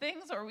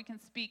things, or we can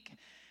speak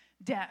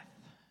death.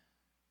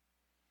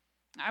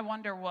 I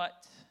wonder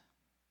what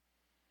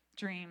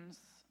dreams,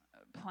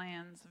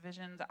 plans,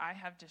 visions I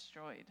have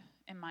destroyed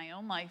in my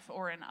own life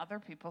or in other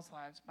people's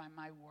lives by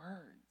my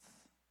words,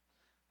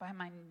 by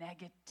my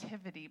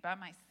negativity, by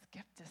my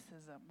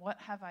skepticism. What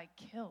have I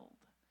killed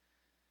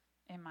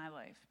in my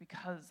life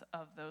because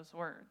of those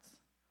words?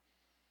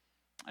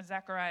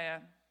 Zechariah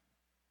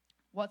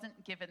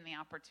wasn't given the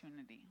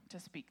opportunity to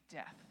speak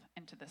death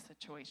into the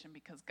situation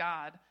because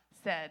God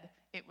said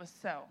it was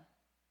so.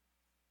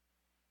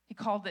 He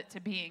called it to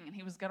being, and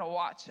he was going to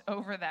watch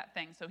over that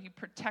thing. So he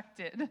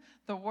protected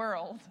the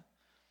world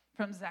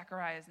from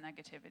Zechariah's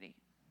negativity.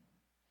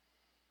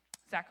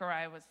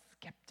 Zechariah was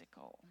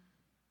skeptical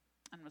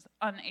and was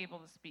unable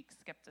to speak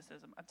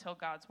skepticism until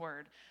God's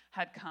word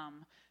had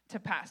come to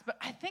pass. But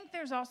I think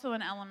there's also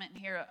an element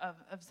here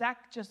of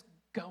Zach just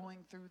going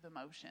through the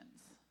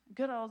motions.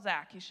 Good old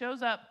Zach. He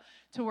shows up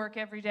to work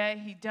every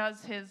day. He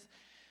does his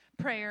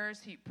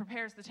prayers. He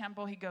prepares the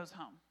temple. He goes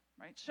home,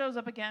 right? Shows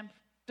up again,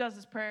 does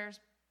his prayers,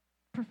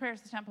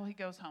 prepares the temple. He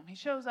goes home. He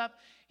shows up.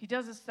 He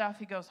does his stuff.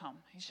 He goes home.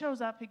 He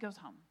shows up. He goes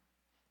home.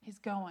 He's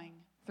going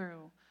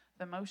through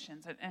the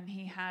motions. And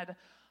he had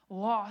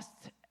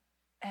lost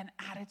an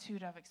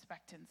attitude of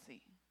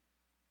expectancy.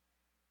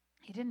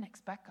 He didn't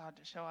expect God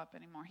to show up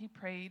anymore. He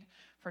prayed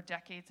for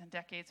decades and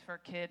decades for a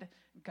kid.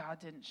 God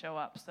didn't show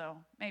up, so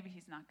maybe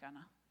he's not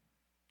gonna.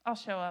 I'll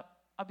show up.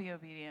 I'll be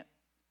obedient.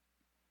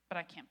 But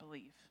I can't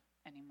believe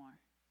anymore.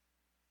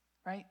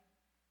 Right?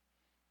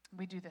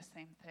 We do the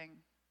same thing.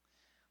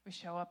 We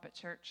show up at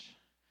church.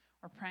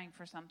 We're praying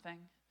for something.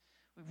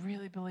 We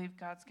really believe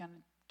God's going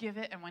to give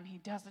it, and when he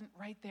doesn't,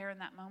 right there in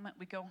that moment,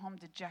 we go home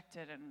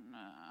dejected and,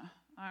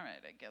 all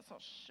right, I guess I'll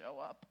show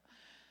up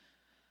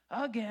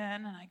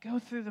again, and I go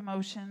through the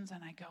motions,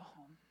 and I go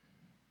home.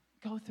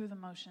 Go through the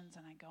motions,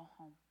 and I go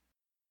home.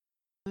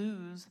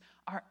 Lose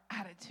our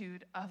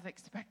attitude of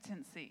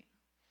expectancy.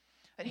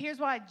 But here's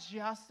why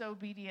just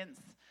obedience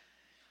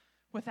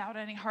without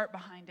any heart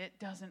behind it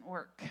doesn't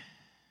work.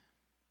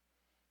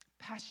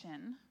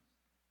 Passion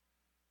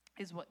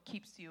is what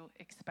keeps you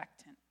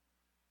expectant.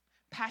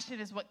 Passion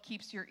is what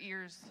keeps your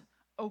ears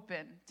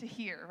open to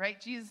hear, right?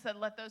 Jesus said,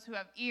 let those who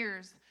have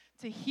ears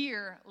to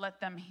hear, let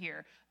them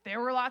hear. There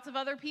were lots of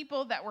other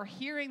people that were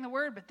hearing the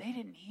word, but they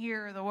didn't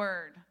hear the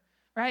word,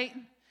 right?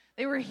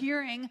 They were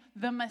hearing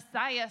the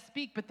Messiah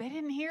speak, but they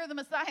didn't hear the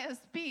Messiah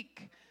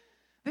speak.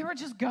 They were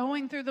just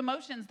going through the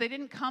motions. They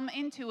didn't come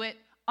into it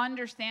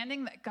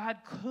understanding that God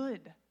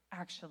could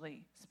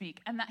actually speak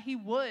and that he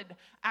would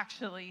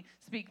actually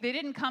speak. They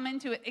didn't come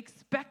into it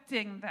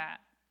expecting that,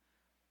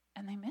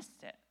 and they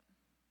missed it.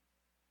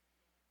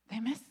 They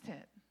missed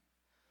it.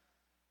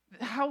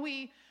 How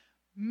we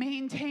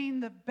maintain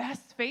the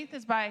best faith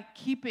is by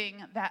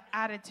keeping that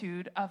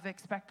attitude of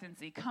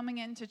expectancy, coming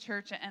into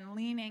church and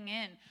leaning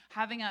in,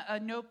 having a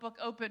notebook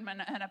open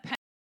and a pen.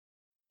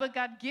 But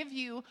God give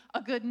you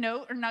a good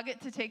note or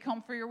nugget to take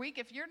home for your week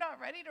if you're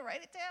not ready to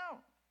write it down,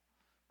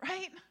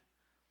 right?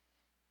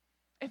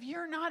 If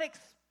you're not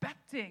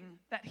expecting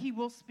that he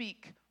will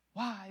speak,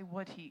 why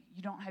would he?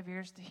 You don't have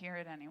ears to hear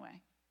it anyway.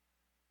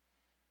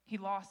 He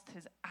lost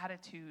his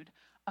attitude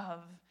of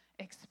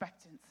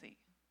expectancy.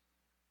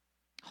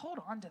 Hold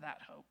on to that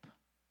hope.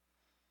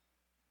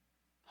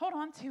 Hold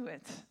on to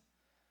it.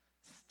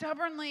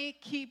 Stubbornly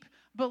keep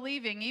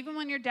believing, even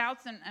when your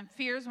doubts and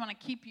fears want to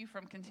keep you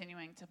from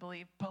continuing to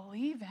believe.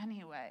 Believe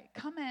anyway.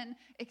 Come in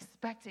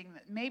expecting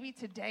that maybe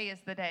today is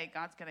the day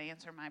God's going to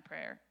answer my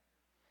prayer.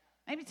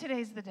 Maybe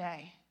today's the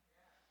day.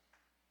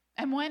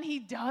 And when he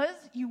does,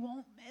 you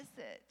won't miss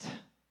it.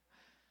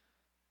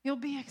 You'll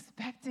be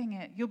expecting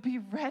it. You'll be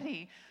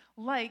ready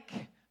like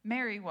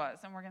Mary was.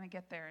 And we're going to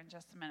get there in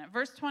just a minute.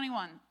 Verse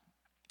 21.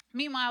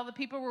 Meanwhile, the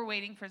people were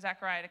waiting for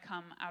Zechariah to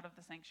come out of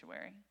the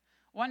sanctuary,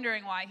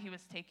 wondering why he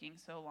was taking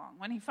so long.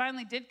 When he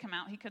finally did come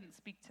out, he couldn't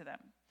speak to them.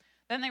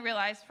 Then they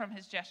realized from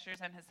his gestures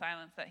and his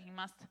silence that he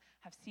must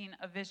have seen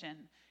a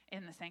vision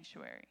in the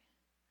sanctuary.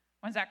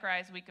 When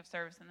Zechariah's week of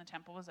service in the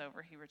temple was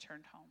over, he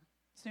returned home.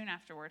 Soon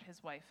afterward,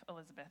 his wife,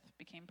 Elizabeth,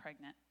 became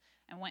pregnant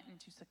and went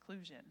into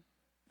seclusion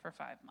for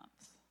 5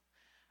 months.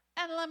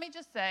 And let me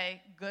just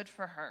say, good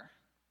for her.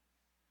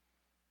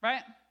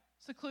 Right?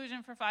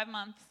 Seclusion for 5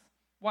 months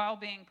while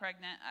being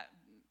pregnant.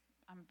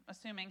 I'm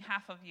assuming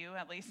half of you,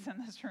 at least in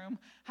this room,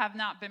 have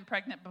not been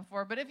pregnant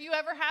before. But if you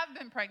ever have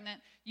been pregnant,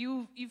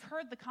 you've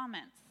heard the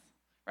comments,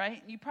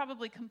 right? You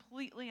probably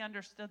completely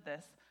understood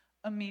this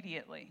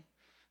immediately.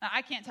 Now,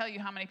 I can't tell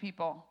you how many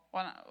people,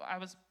 when I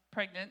was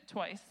pregnant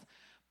twice,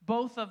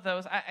 both of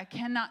those, I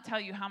cannot tell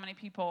you how many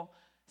people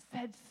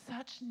said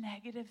such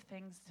negative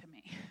things to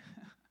me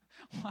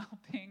while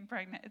being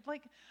pregnant. It's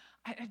like,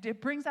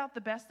 it brings out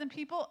the best in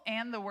people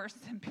and the worst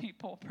in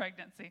people,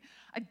 pregnancy.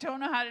 I don't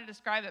know how to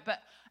describe it, but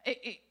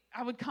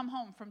I would come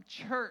home from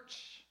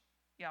church,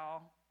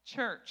 y'all,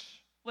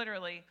 church,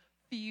 literally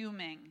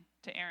fuming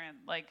to Aaron.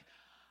 Like,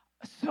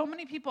 so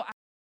many people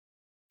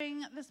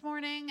this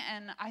morning,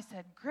 and I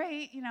said,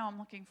 great, I'm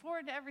looking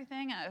forward to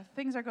everything.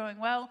 Things are going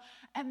well.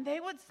 And they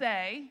would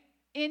say,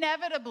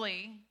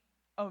 inevitably,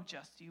 oh,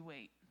 just you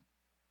wait.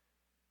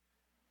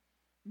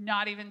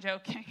 Not even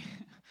joking.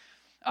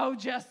 Oh,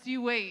 just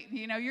you wait.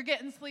 You're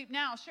getting sleep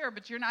now, sure,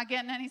 but you're not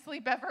getting any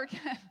sleep ever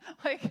again.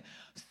 Like,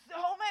 so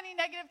many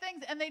negative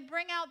things. And they'd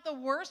bring out the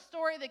worst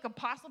story they could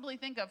possibly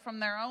think of from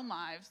their own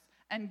lives,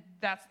 and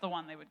that's the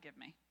one they would give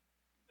me.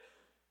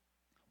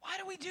 Why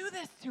do we do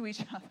this to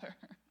each other?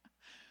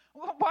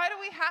 Why do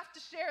we have to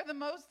share the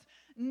most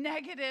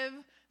negative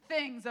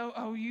things?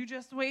 Oh, you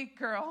just wait,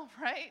 girl,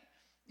 right?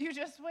 You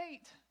just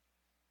wait.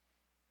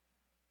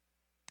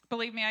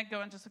 Believe me, I'd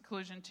go into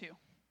seclusion too.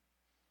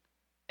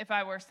 If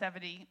I were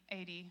 70,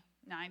 80,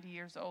 90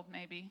 years old,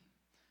 maybe.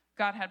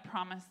 God had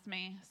promised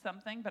me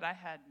something, but I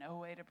had no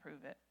way to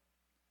prove it.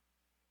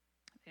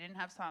 They didn't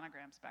have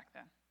sonograms back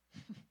then.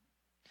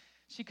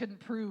 She couldn't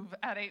prove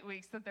at 8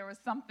 weeks that there was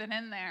something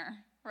in there,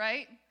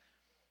 right?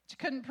 She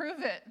couldn't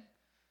prove it.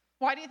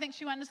 Why do you think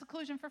she went into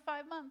seclusion for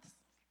 5 months?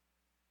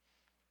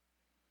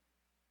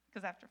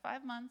 Because after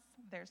 5 months,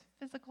 there's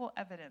physical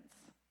evidence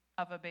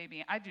of a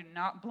baby. I do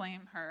not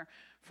blame her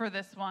for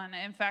this one.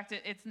 In fact,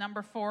 it's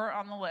number 4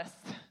 on the list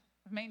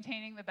of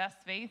maintaining the best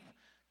faith.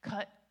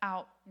 Cut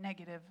out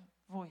negative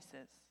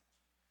voices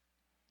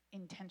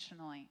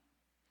intentionally.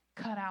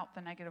 Cut out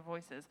the negative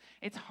voices.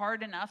 It's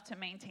hard enough to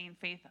maintain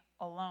faith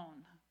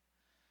alone.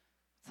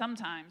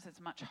 Sometimes it's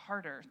much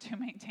harder to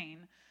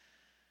maintain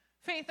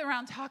faith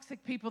around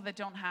toxic people that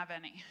don't have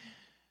any.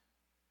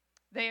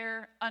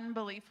 Their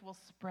unbelief will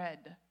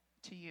spread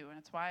to you, and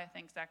it's why I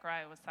think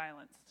Zechariah was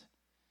silenced.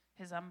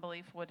 His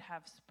unbelief would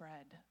have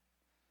spread.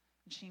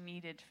 And she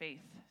needed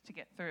faith to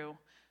get through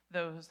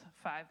those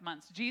 5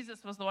 months.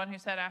 Jesus was the one who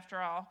said, after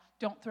all,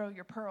 don't throw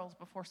your pearls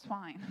before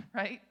swine,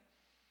 right?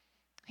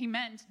 He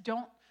meant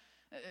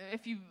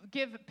if you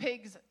give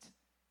pigs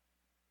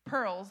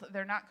pearls,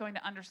 they're not going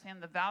to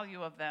understand the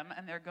value of them,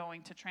 and they're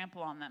going to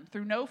trample on them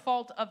through no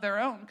fault of their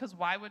own, because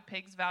why would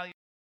pigs value,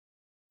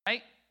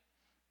 right?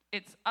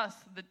 It's us,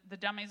 the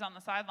dummies on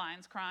the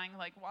sidelines, crying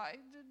like, why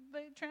did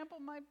they trample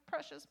my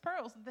precious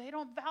pearls? They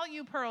don't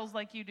value pearls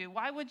like you do.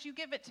 Why would you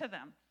give it to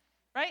them,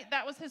 right?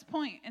 That was his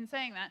point in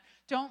saying that.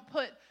 Don't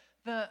put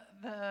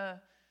the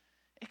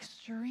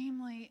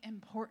extremely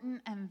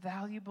important and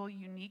valuable,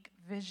 unique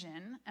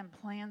vision and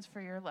plans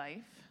for your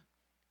life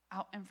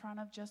out in front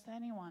of just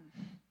anyone.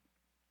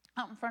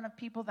 Out in front of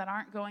people that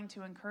aren't going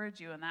to encourage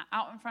you in that.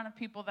 Out in front of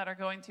people that are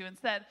going to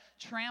instead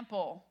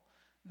trample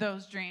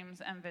those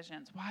dreams and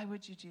visions. Why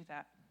would you do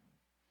that?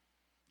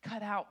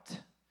 Cut out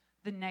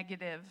the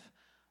negative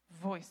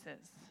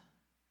voices.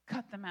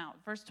 Cut them out.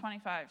 Verse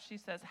 25, she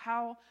says,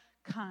 how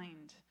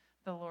kind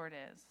the Lord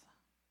is.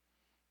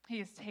 He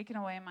has taken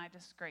away my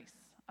disgrace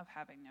of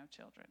having no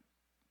children.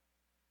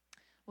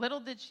 Little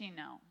did she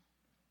know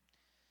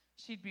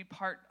she'd be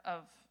part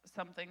of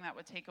something that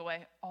would take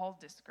away all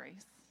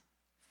disgrace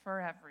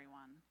for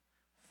everyone,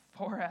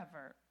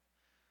 forever.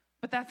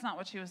 But that's not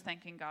what she was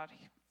thanking God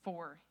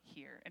for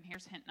here. And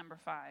here's hint number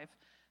 5.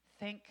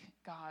 Thank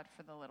God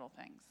for the little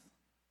things.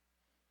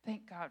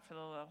 Thank God for the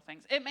little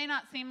things. It may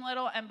not seem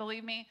little, and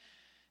believe me,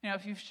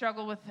 if you've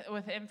struggled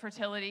with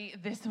infertility,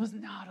 this was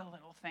not a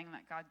little thing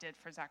that God did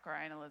for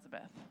Zechariah and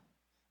Elizabeth,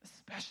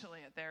 especially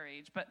at their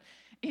age. But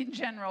in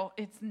general,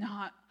 it's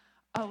not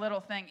a little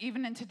thing.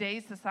 Even in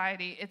today's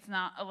society, it's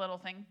not a little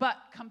thing. But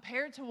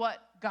compared to what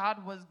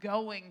God was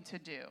going to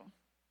do,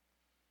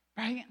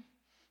 right?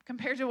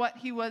 Compared to what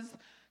he was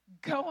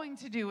going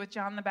to do with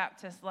John the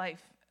Baptist's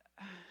life,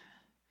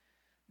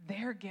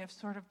 their gift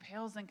sort of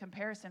pales in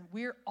comparison.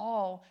 We're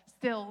all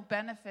still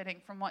benefiting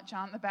from what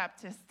John the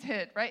Baptist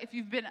did, right? If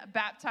you've been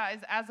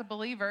baptized as a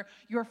believer,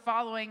 you're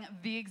following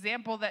the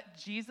example that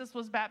Jesus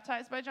was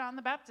baptized by John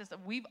the Baptist.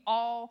 We've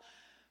all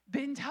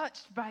been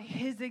touched by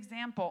his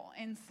example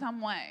in some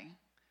way.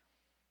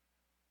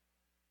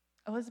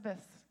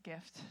 Elizabeth's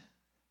gift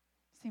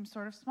seems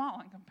sort of small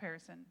in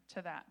comparison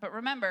to that. But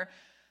remember,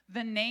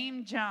 the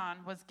name John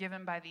was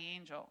given by the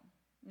angel,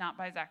 not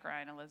by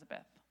Zechariah and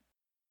Elizabeth.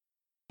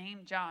 The name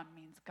John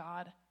means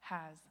God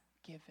has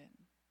given,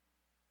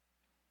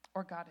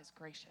 or God is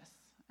gracious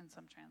in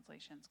some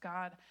translations.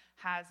 God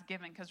has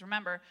given, because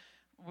remember,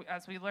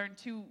 as we learned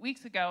 2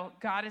 weeks ago,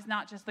 God is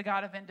not just the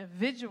God of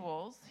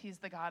individuals, he's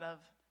the God of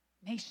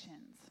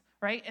nations,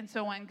 right? And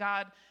so when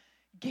God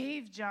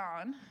gave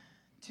John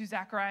to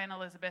Zechariah and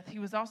Elizabeth, he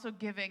was also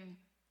giving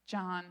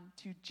John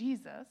to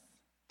Jesus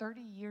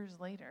 30 years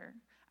later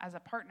as a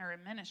partner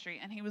in ministry.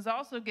 And he was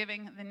also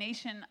giving the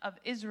nation of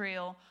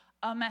Israel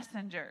a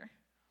messenger,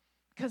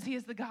 because he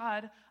is the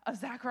God of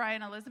Zechariah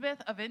and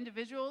Elizabeth, of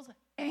individuals,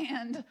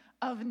 and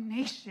of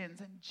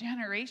nations and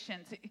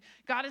generations.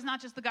 God is not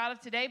just the God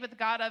of today, but the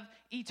God of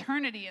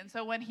eternity. And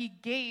so when he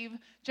gave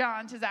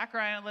John to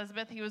Zechariah and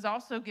Elizabeth, he was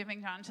also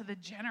giving John to the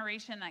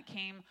generation that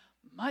came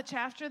much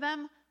after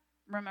them.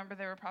 Remember,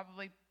 they were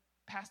probably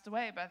passed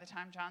away by the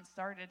time John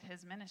started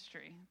his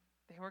ministry.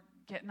 They were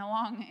getting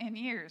along in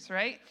years,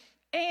 right?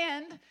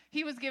 And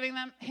he was giving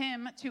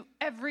him to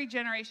every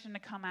generation to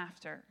come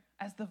after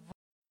as the voice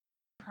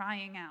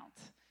crying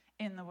out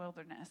in the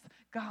wilderness.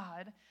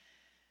 God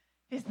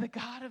is the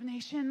God of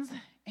nations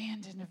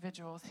and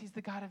individuals. He's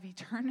the God of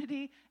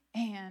eternity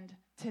and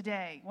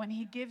today. When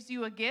he gives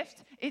you a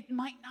gift, it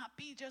might not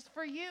be just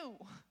for you,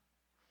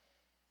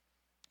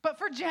 but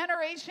for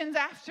generations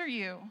after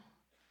you,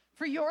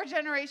 for your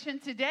generation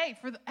today,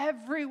 for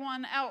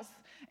everyone else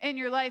in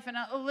your life. And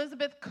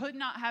Elizabeth could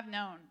not have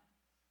known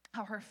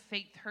how her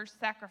faith, her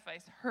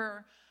sacrifice,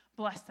 her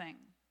blessing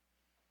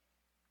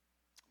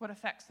would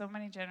affect so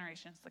many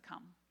generations to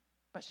come.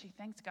 But she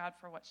thanked God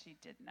for what she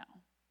did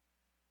know.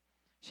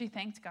 She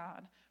thanked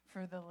God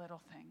for the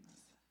little things.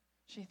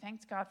 She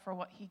thanked God for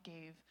what he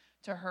gave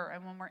to her.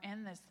 And when we're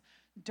in this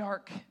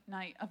dark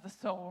night of the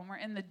soul, when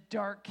we're in the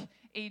dark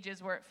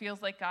ages where it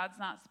feels like God's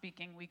not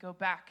speaking, we go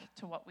back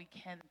to what we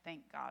can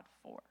thank God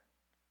for.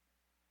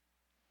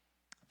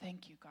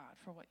 Thank you, God,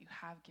 for what you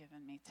have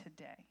given me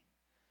today.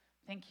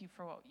 Thank you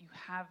for what you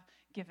have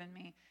given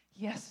me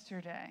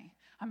yesterday.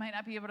 I might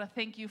not be able to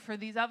thank you for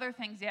these other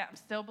things yet. I'm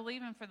still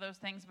believing for those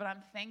things, but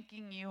I'm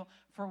thanking you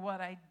for what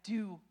I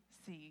do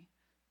see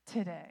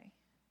today.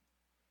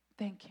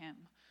 Thank him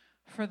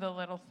for the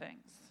little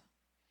things.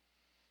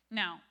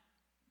 Now,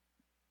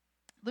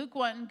 Luke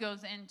 1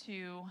 goes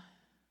into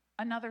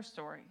another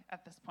story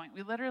at this point.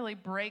 We literally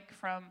break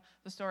from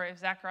the story of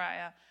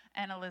Zechariah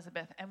and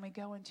Elizabeth, and we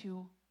go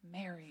into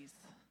Mary's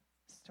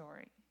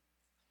story,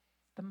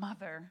 the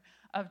mother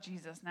of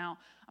Jesus. Now,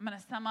 I'm going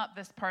to sum up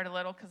this part a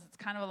little because it's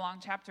kind of a long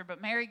chapter,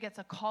 but Mary gets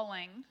a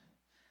calling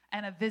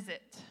and a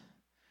visit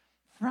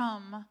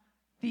from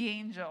the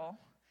angel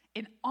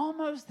in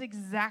almost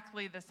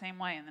exactly the same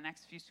way in the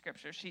next few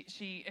scriptures.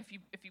 If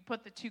you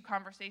put the two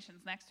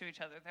conversations next to each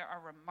other, there are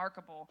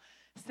remarkable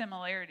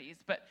similarities.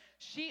 But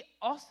she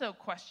also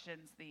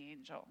questions the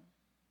angel,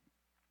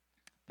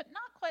 but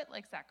not quite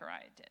like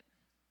Zechariah did.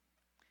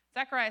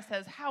 Zechariah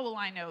says, "How will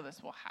I know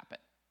this will happen?"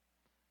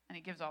 And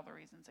he gives all the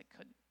reasons it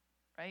couldn't,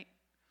 right?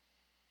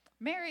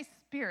 Mary's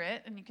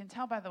spirit, and you can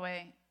tell by the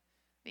way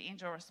the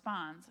angel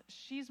responds,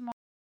 she's more,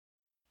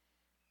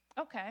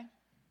 okay,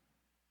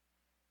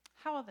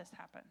 how will this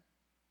happen?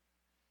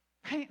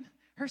 Right?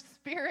 Her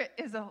spirit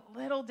is a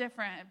little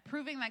different,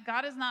 proving that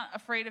God is not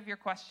afraid of your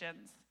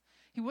questions.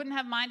 He wouldn't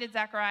have minded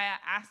Zechariah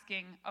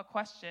asking a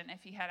question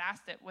if he had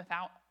asked it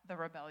without the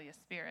rebellious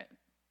spirit,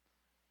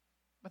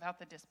 without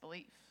the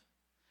disbelief.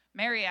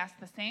 Mary asked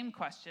the same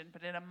question,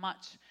 but in a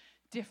much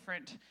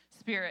different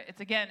spirit.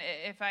 It's again,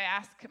 if I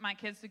ask my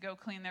kids to go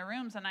clean their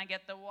rooms and I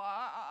get the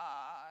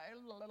why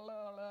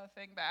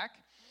thing back,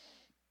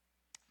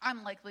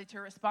 I'm likely to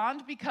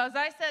respond because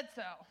I said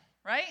so,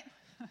 right?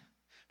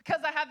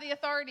 Because I have the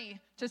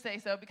authority to say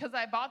so, because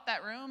I bought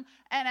that room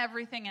and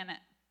everything in it.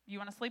 You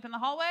want to sleep in the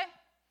hallway?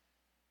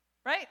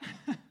 Right?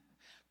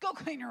 Go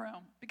clean your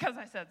room because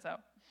I said so.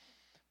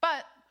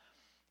 But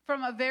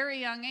from a very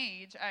young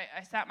age,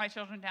 I sat my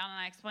children down and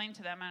I explained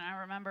to them, and I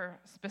remember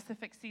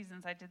specific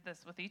seasons I did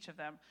this with each of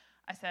them.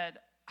 I said,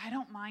 I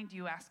don't mind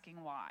you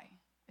asking why.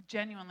 I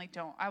genuinely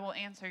don't. I will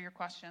answer your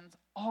questions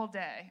all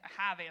day. I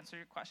have answered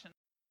your questions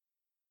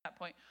at that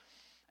point.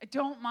 I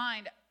don't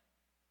mind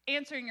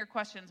answering your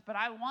questions, but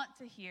I want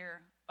to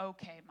hear,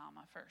 okay,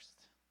 Mama,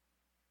 first.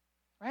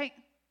 Right?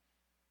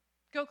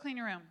 Go clean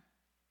your room.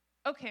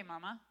 Okay,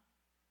 Mama.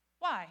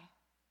 Why?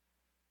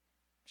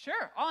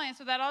 Sure, I'll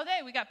answer that all day.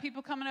 We got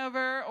people coming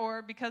over,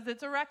 or because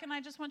it's a wreck and I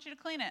just want you to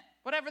clean it.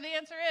 Whatever the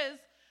answer is,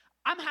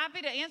 I'm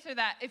happy to answer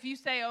that if you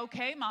say,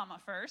 okay, Mama,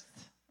 first,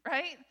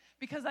 right?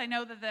 Because I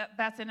know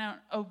that's an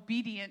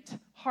obedient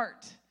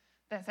heart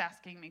that's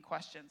asking me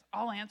questions.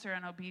 I'll answer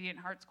an obedient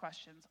heart's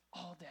questions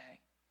all day.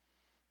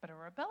 But a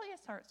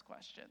rebellious heart's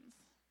questions,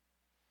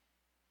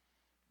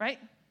 right?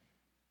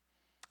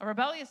 A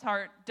rebellious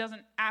heart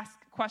doesn't ask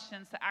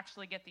questions to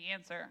actually get the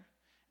answer.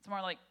 It's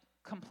more like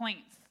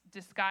complaints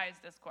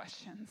disguised as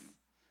questions.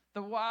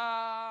 The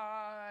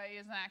why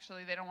isn't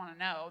actually, they don't want to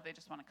know, they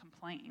just want to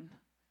complain.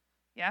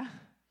 Yeah?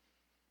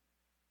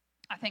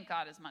 I think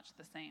God is much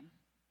the same.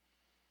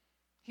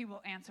 He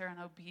will answer an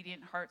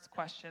obedient heart's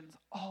questions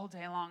all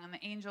day long, and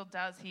the angel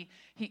does.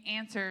 He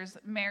answers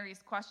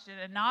Mary's question,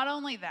 and not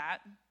only that,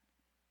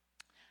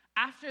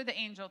 after the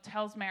angel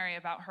tells Mary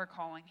about her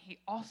calling, he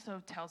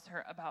also tells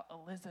her about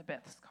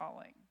Elizabeth's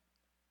calling.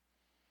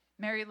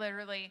 Mary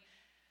literally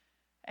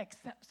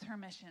accepts her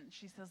mission.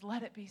 She says,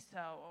 let it be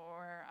so,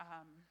 or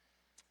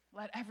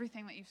let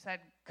everything that you've said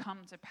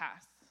come to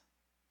pass.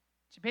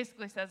 She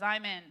basically says,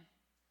 I'm in.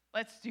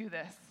 Let's do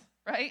this,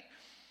 right?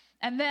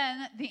 And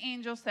then the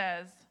angel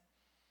says,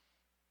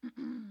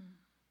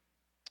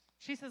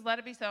 she says, let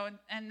it be so.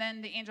 And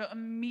then the angel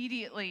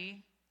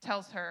immediately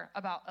tells her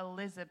about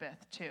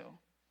Elizabeth too.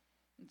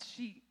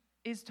 She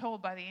is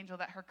told by the angel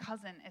that her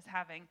cousin is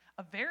having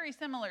a very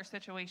similar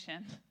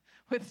situation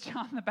with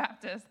John the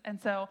Baptist.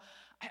 And so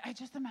I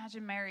just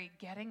imagine Mary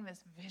getting this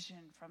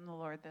vision from the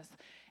Lord, this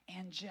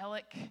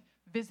angelic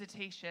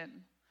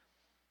visitation,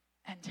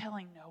 and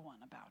telling no one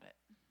about it.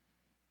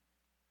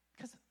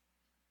 Because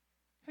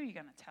who are you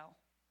going to tell?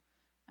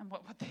 And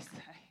what would they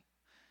say?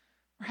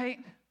 Right?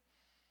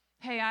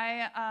 Hey,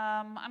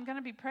 I'm going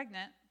to be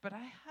pregnant, but I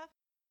have,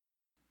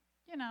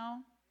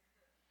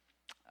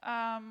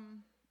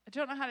 I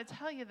don't know how to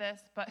tell you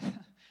this, but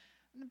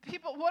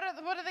people, what are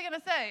they going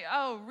to say?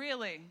 Oh,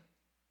 really?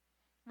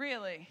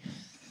 Really?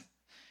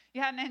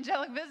 You had an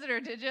angelic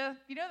visitor, did you?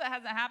 You know that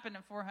hasn't happened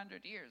in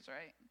 400 years,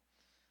 right?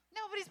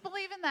 Nobody's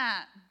believing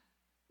that.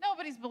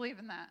 Nobody's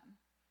believing that.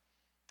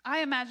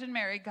 I imagine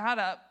Mary got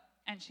up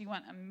and she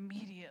went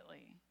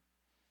immediately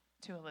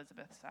to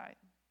Elizabeth's side,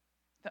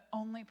 the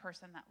only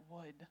person that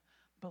would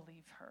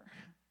believe her.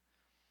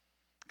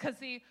 Because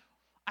see,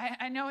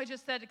 I know I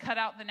just said to cut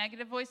out the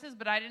negative voices,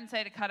 but I didn't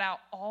say to cut out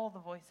all the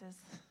voices,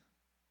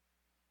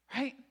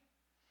 right?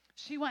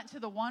 She went to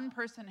the one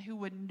person who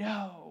would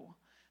know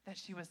that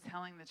she was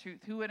telling the truth,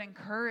 who would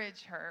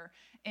encourage her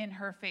in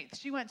her faith.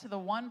 She went to the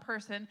one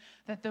person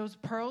that those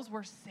pearls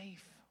were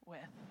safe with.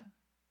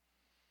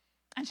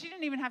 And she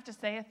didn't even have to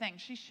say a thing.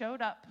 She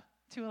showed up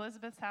to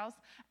Elizabeth's house,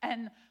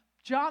 and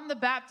John the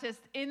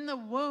Baptist in the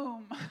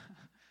womb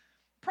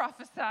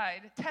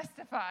prophesied,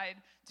 testified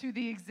to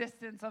the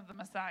existence of the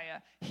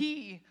Messiah.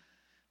 He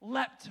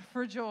leapt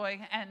for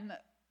joy, and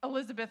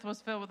Elizabeth was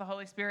filled with the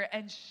Holy Spirit,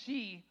 and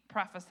she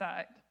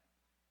prophesied.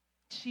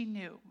 She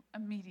knew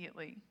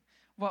immediately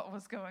what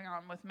was going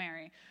on with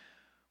Mary.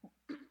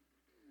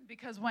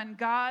 Because when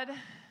God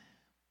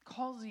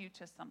calls you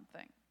to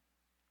something,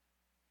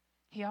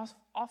 he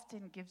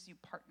often gives you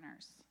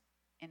partners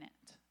in it.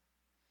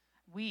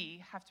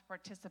 We have to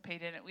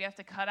participate in it. We have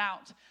to cut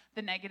out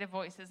the negative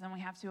voices, and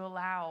we have to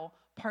allow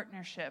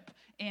partnership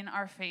in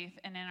our faith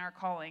and in our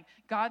calling.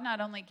 God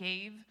not only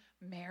gave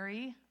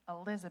Mary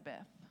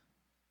Elizabeth,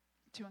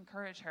 to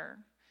encourage her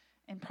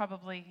in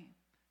probably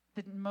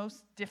the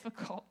most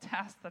difficult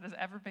task that has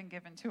ever been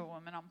given to a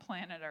woman on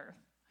planet Earth.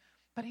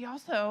 But he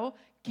also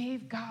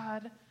gave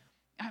God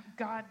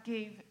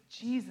gave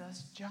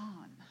Jesus,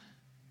 John,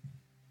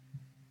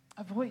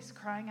 a voice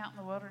crying out in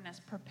the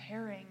wilderness,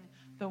 preparing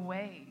the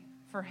way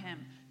for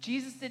him.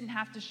 Jesus didn't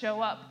have to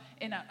show up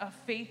in a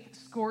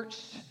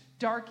faith-scorched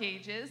dark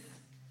ages.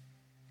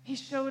 He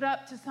showed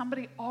up to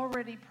somebody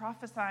already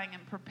prophesying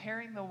and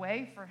preparing the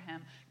way for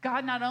him.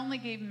 God not only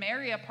gave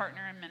Mary a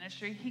partner in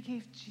ministry, he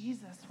gave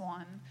Jesus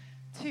one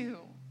too.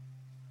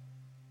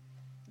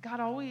 God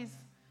always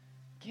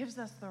gives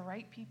us the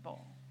right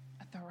people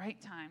at the right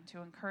time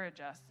to encourage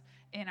us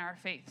in our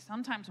faith.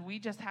 Sometimes we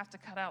just have to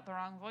cut out the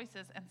wrong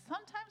voices, and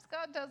sometimes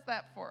God does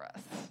that for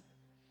us.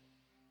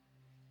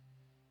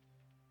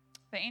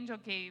 The angel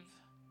gave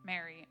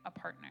Mary a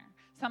partner,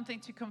 something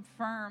to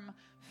confirm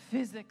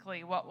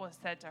physically what was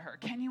said to her.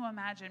 Can you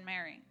imagine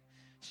Mary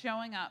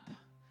showing up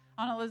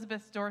on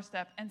Elizabeth's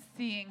doorstep and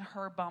seeing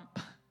her bump?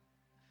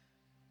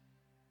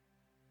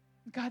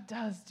 God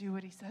does do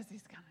what he says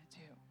he's going to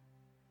do.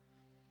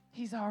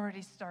 He's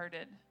already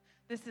started.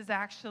 This is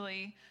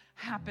actually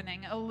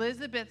happening.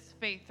 Elizabeth's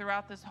faith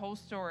throughout this whole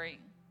story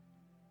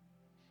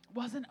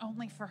wasn't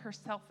only for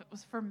herself, it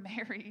was for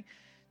Mary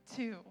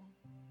too.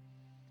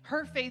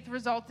 Her faith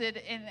resulted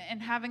in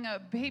having a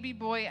baby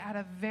boy at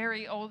a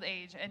very old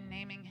age and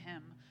naming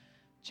him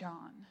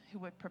John, who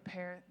would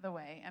prepare the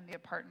way and be a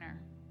partner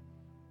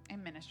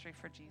in ministry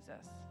for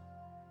Jesus.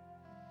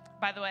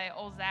 By the way,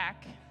 old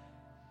Zach,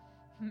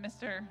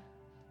 Mr.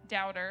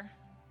 Doubter,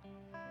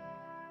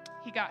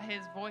 he got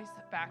his voice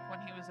back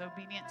when he was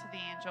obedient to the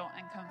angel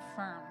and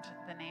confirmed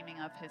the naming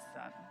of his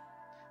son.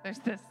 There's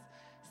this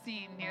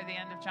scene near the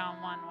end of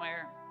John 1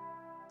 where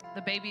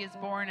the baby is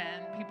born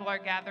and people are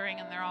gathering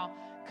and they're all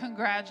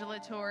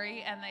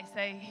congratulatory and they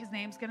say his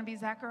name's going to be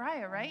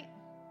Zachariah, right?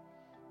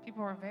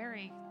 People were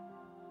very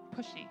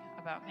pushy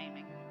about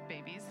naming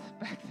babies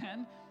back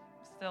then,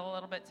 still a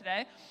little bit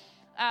today.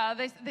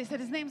 They said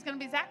his name's going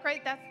to be Zach,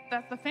 right?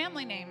 That's the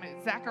family name.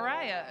 It's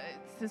Zachariah.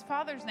 It's his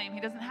father's name. He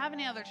doesn't have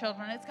any other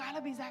children. It's got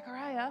to be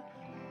Zachariah.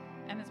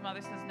 And his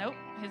mother says, nope,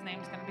 his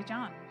name's going to be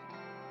John.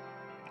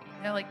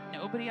 They're like,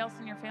 nobody else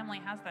in your family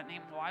has that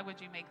name. Why would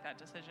you make that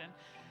decision?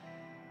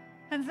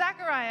 And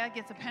Zachariah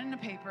gets a pen and a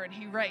paper and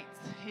he writes,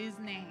 his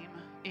name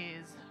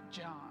is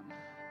John.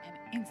 And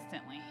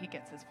instantly he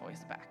gets his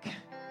voice back.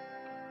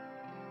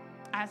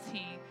 As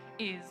he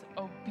is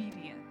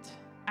obedient,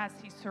 as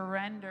he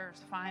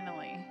surrenders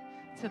finally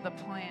to the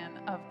plan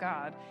of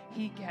God,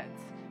 he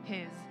gets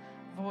his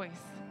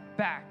voice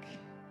back.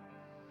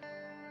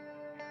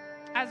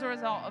 As a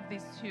result of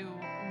these two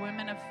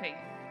women of faith,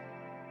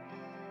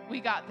 we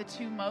got the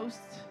two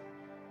most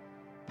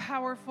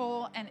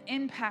powerful and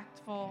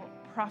impactful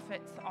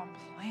prophets on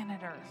planet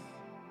Earth.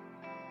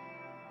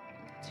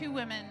 Two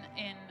women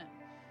in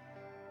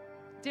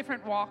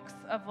different walks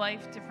of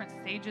life, different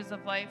stages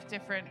of life,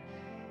 different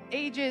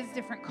ages,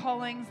 different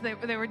callings.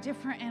 They were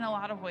different in a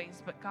lot of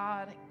ways, but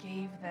God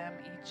gave them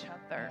each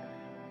other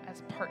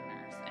as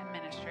partners in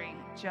ministry,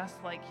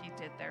 just like he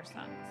did their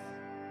sons.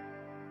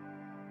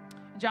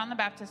 John the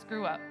Baptist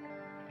grew up,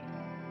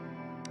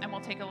 and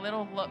we'll take a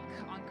little look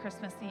on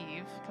Christmas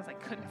Eve, because I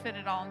couldn't fit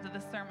it all into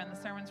this sermon.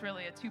 The sermon's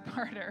really a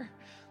two-parter.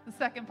 The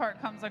second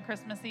part comes on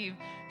Christmas Eve.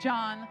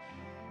 John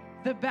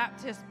the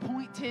Baptist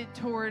pointed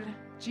toward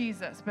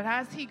Jesus, but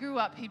as he grew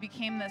up, he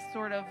became this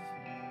sort of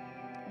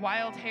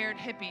wild-haired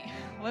hippie,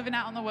 living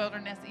out in the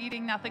wilderness,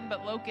 eating nothing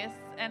but locusts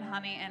and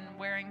honey and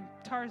wearing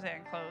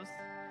Tarzan clothes,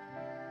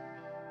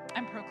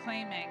 and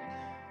proclaiming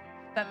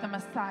that the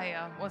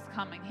Messiah was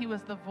coming. He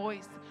was the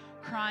voice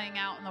crying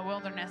out in the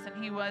wilderness,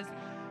 and he was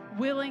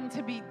willing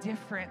to be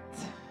different.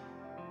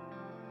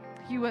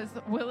 He was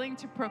willing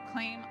to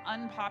proclaim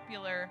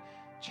unpopular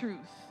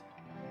truth,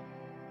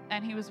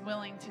 and he was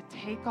willing to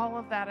take all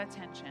of that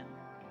attention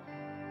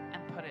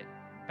and put it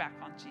back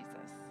on Jesus.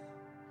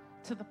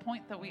 To the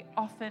point that we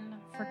often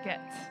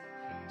forget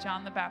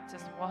John the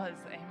Baptist was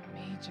a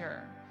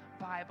major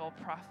Bible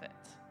prophet.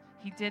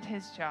 He did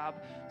his job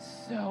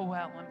so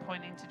well in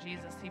pointing to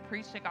Jesus. He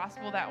preached a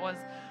gospel that was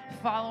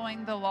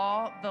following the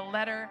law, the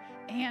letter,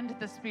 and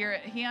the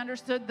Spirit. He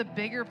understood the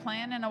bigger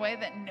plan in a way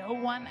that no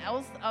one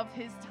else of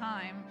his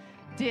time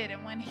did.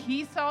 And when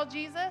he saw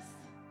Jesus,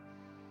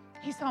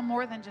 he saw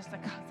more than just a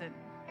cousin.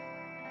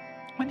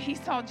 When he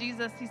saw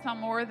Jesus, he saw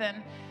more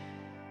than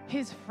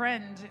his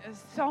friend,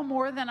 saw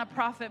more than a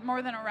prophet,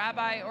 more than a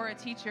rabbi or a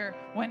teacher.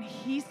 When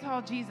he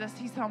saw Jesus,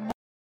 he saw more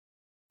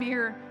than a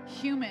mere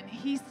human.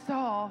 He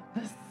saw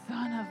the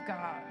Son of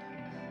God,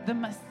 the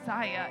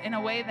Messiah, in a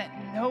way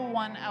that no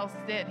one else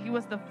did. He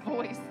was the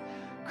voice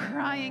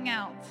crying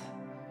out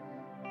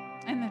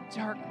in the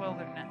dark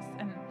wilderness.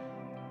 And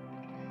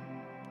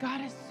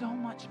God is so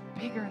much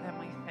bigger than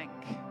we think.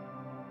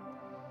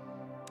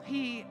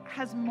 He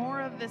has more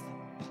of this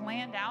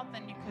planned out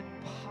than you could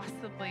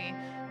possibly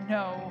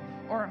know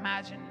or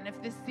imagine. And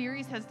if this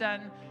series has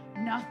done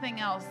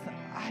nothing else,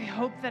 I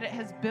hope that it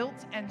has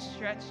built and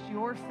stretched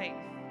your faith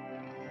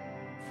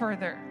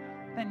further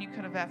than you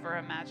could have ever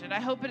imagined. I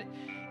hope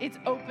it's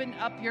opened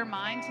up your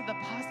mind to the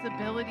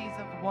possibilities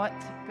of what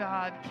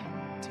God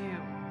can do.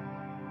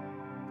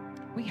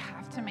 We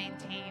have to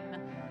maintain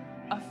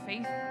a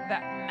faith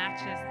that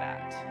matches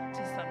that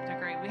to some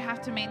degree. We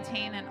have to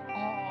maintain an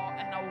awe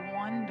and a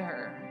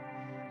wonder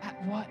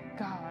at what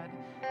God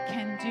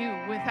can do.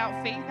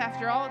 Without faith,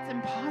 after all, it's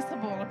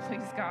impossible to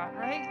please God,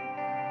 right?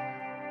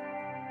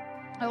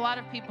 A lot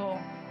of people,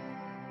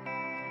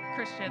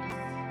 Christians,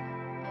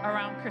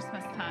 around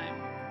Christmas time,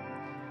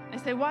 they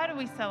say, why do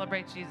we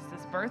celebrate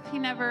Jesus' birth? He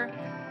never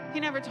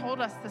told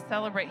us to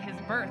celebrate his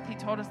birth. He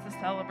told us to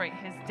celebrate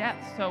his death.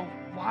 So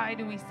why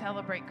do we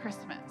celebrate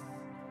Christmas?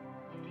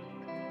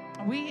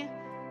 We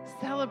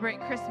celebrate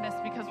Christmas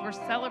because we're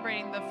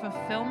celebrating the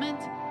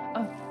fulfillment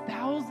of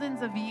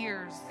thousands of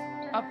years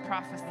of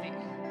prophecy.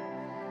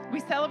 We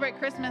celebrate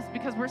Christmas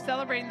because we're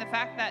celebrating the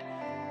fact that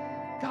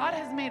God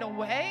has made a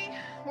way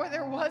where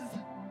there was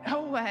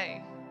no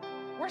way.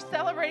 We're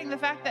celebrating the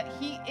fact that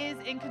he is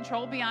in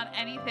control beyond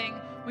anything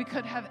we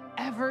could have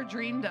ever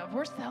dreamed of.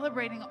 We're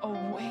celebrating a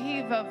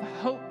wave of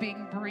hope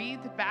being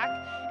breathed back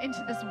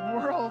into this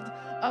world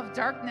of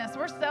darkness.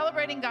 We're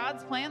celebrating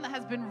God's plan that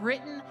has been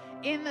written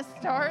in the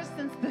stars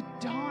since the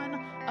dawn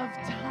of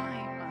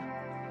time.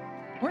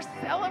 We're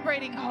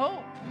celebrating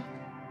hope.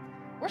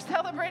 We're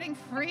celebrating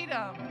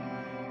freedom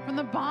from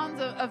the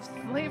bonds of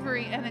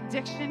slavery and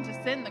addiction to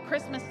sin. The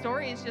Christmas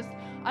story is just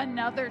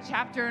another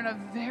chapter in a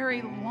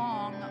very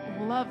long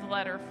love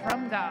letter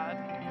from God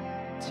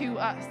to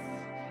us.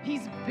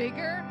 He's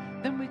bigger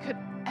than we could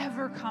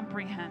ever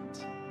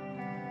comprehend.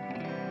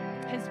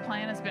 His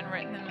plan has been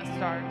written in the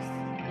stars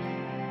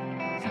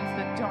since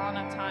the dawn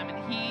of time, and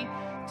he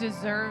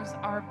deserves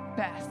our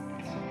best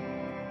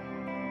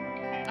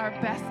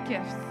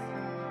gifts,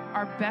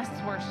 our best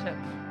worship,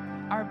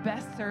 our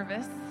best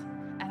service,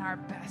 and our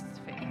best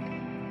faith.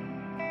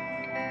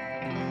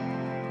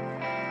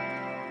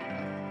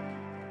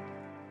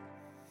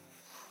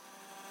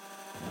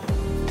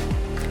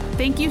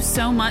 Thank you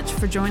so much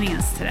for joining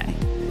us today.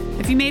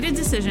 If you made a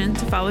decision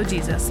to follow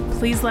Jesus,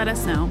 please let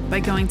us know by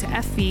going to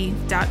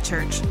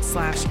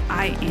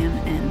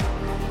fv.church/IamIn.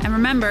 And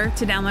remember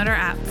to download our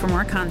app for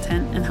more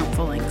content and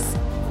helpful links.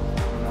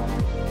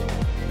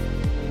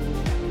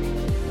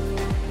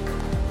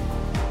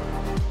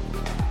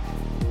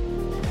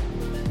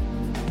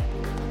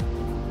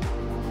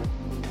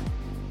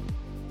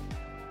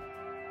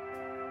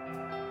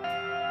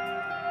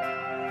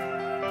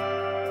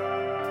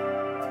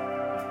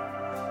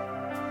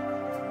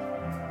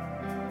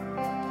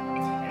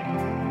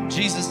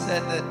 Jesus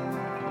said that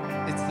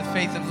it's the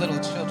faith of little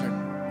children.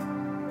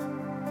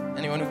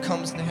 Anyone who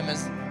comes to him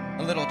as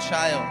a little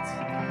child.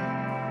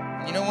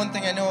 And you know, one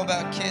thing I know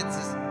about kids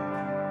is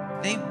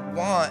they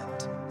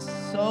want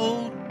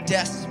so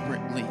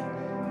desperately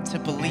to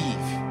believe.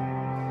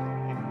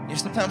 You know,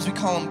 sometimes we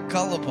call them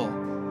gullible,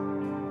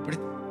 but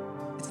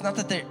it's not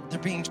that they're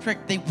being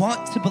tricked. They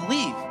want to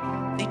believe.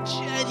 They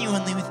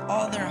genuinely, with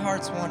all their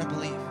hearts, want to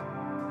believe.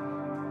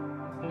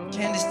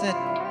 Candace said,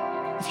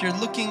 if you're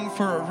looking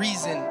for a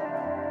reason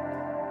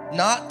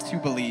not to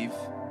believe,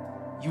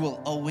 you will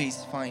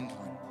always find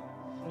one.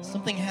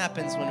 Something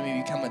happens when we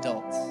become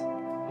adults.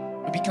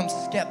 We become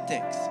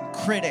skeptics,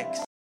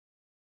 critics,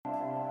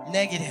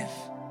 negative.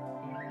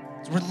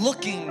 So we're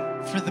looking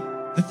for the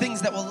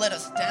things that will let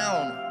us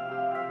down.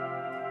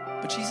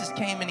 But Jesus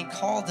came and he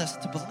called us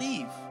to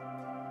believe.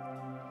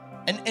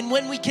 And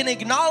when we can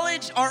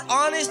acknowledge our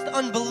honest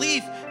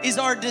unbelief is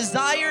our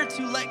desire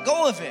to let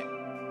go of it.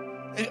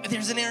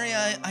 There's an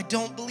area I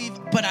don't believe,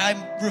 but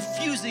I'm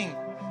refusing.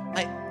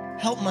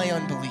 Help my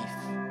unbelief.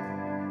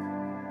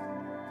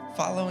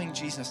 Following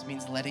Jesus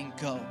means letting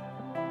go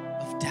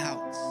of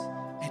doubts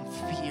and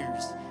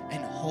fears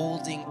and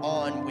holding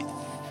on with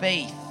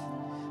faith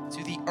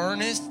to the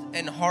earnest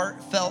and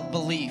heartfelt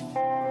belief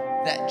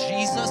that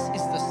Jesus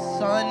is the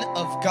Son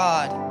of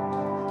God,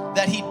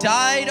 that he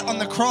died on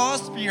the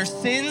cross for your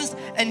sins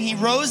and he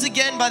rose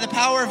again by the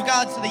power of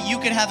God so that you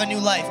could have a new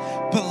life.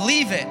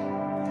 Believe it.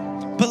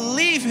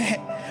 Believe it.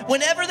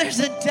 Whenever there's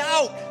a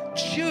doubt,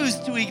 choose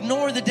to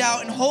ignore the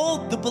doubt and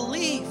hold the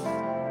belief.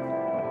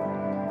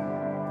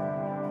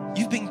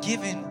 You've been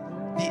given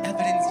the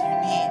evidence you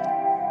need.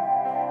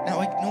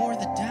 Now ignore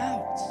the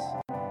doubts.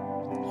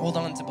 Hold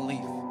on to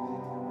belief.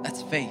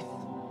 That's faith.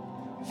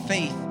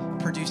 Faith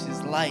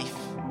produces life.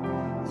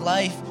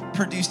 Life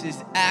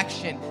produces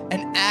action,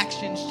 and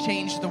actions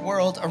change the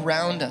world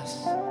around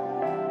us.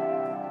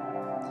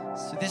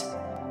 So this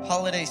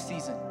holiday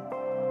season,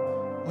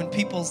 when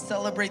people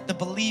celebrate the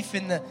belief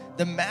in the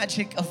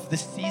magic of the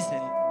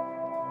season,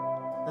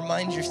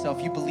 remind yourself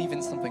you believe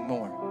in something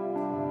more,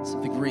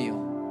 something real,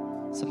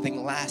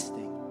 something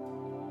lasting,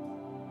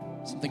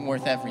 something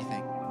worth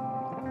everything.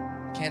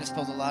 Candace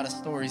told a lot of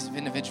stories of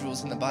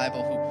individuals in the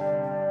Bible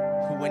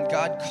who when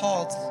God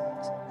called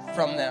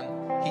from them,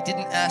 he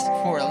didn't ask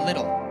for a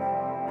little,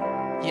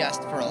 he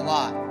asked for a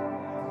lot.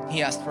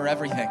 He asked for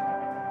everything.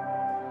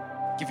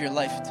 Give your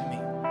life to me.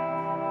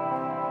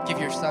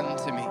 Give your son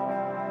to me.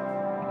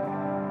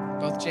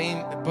 Both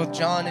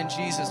John and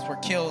Jesus were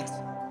killed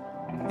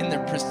in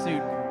their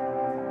pursuit.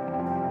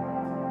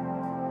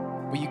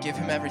 Will you give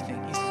him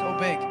everything? He's so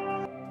big.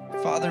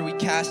 Father, we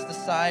cast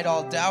aside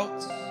all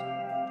doubts,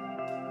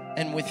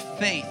 and with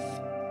faith,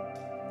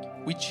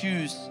 we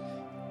choose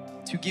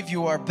to give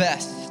you our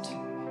best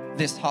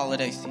this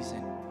holiday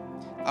season.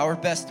 Our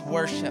best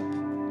worship,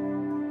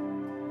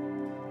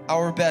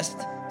 our best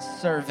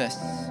service,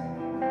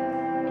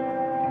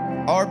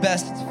 our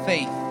best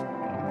faith,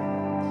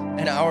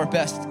 and our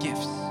best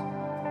gifts.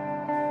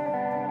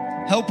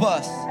 Help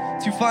us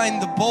to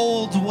find the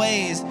bold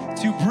ways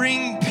to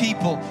bring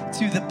people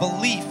to the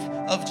belief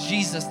of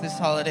Jesus this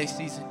holiday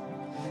season.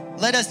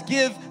 Let us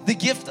give the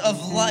gift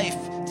of life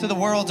to the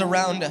world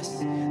around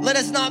us. Let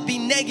us not be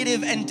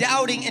negative and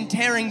doubting and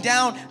tearing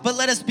down, but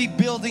let us be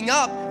building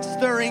up,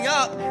 stirring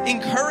up,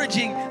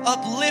 encouraging,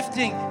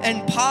 uplifting,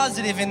 and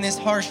positive in this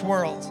harsh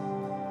world.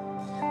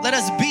 Let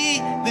us be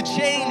the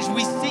change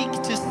we seek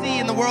to see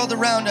in the world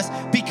around us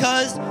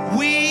because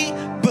we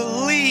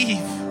believe.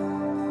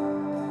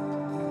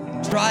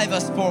 Drive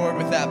us forward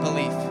with that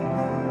belief.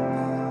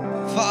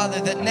 Father,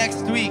 that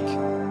next week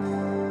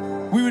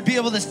we would be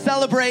able to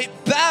celebrate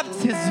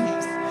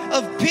baptisms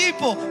of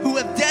people who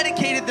have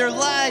dedicated their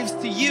lives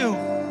to you,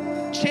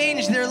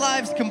 changed their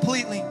lives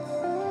completely,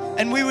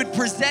 and we would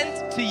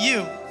present to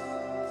you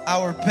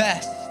our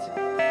best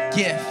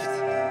gift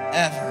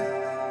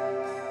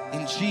ever.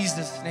 In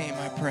Jesus' name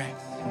I pray.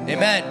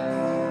 Amen.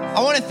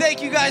 I want to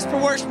thank you guys for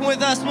worshiping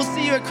with us. We'll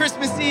see you at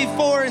Christmas Eve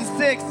 4 and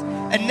 6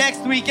 and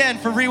next weekend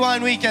for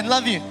Rewind Weekend.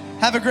 Love you.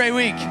 Have a great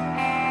week.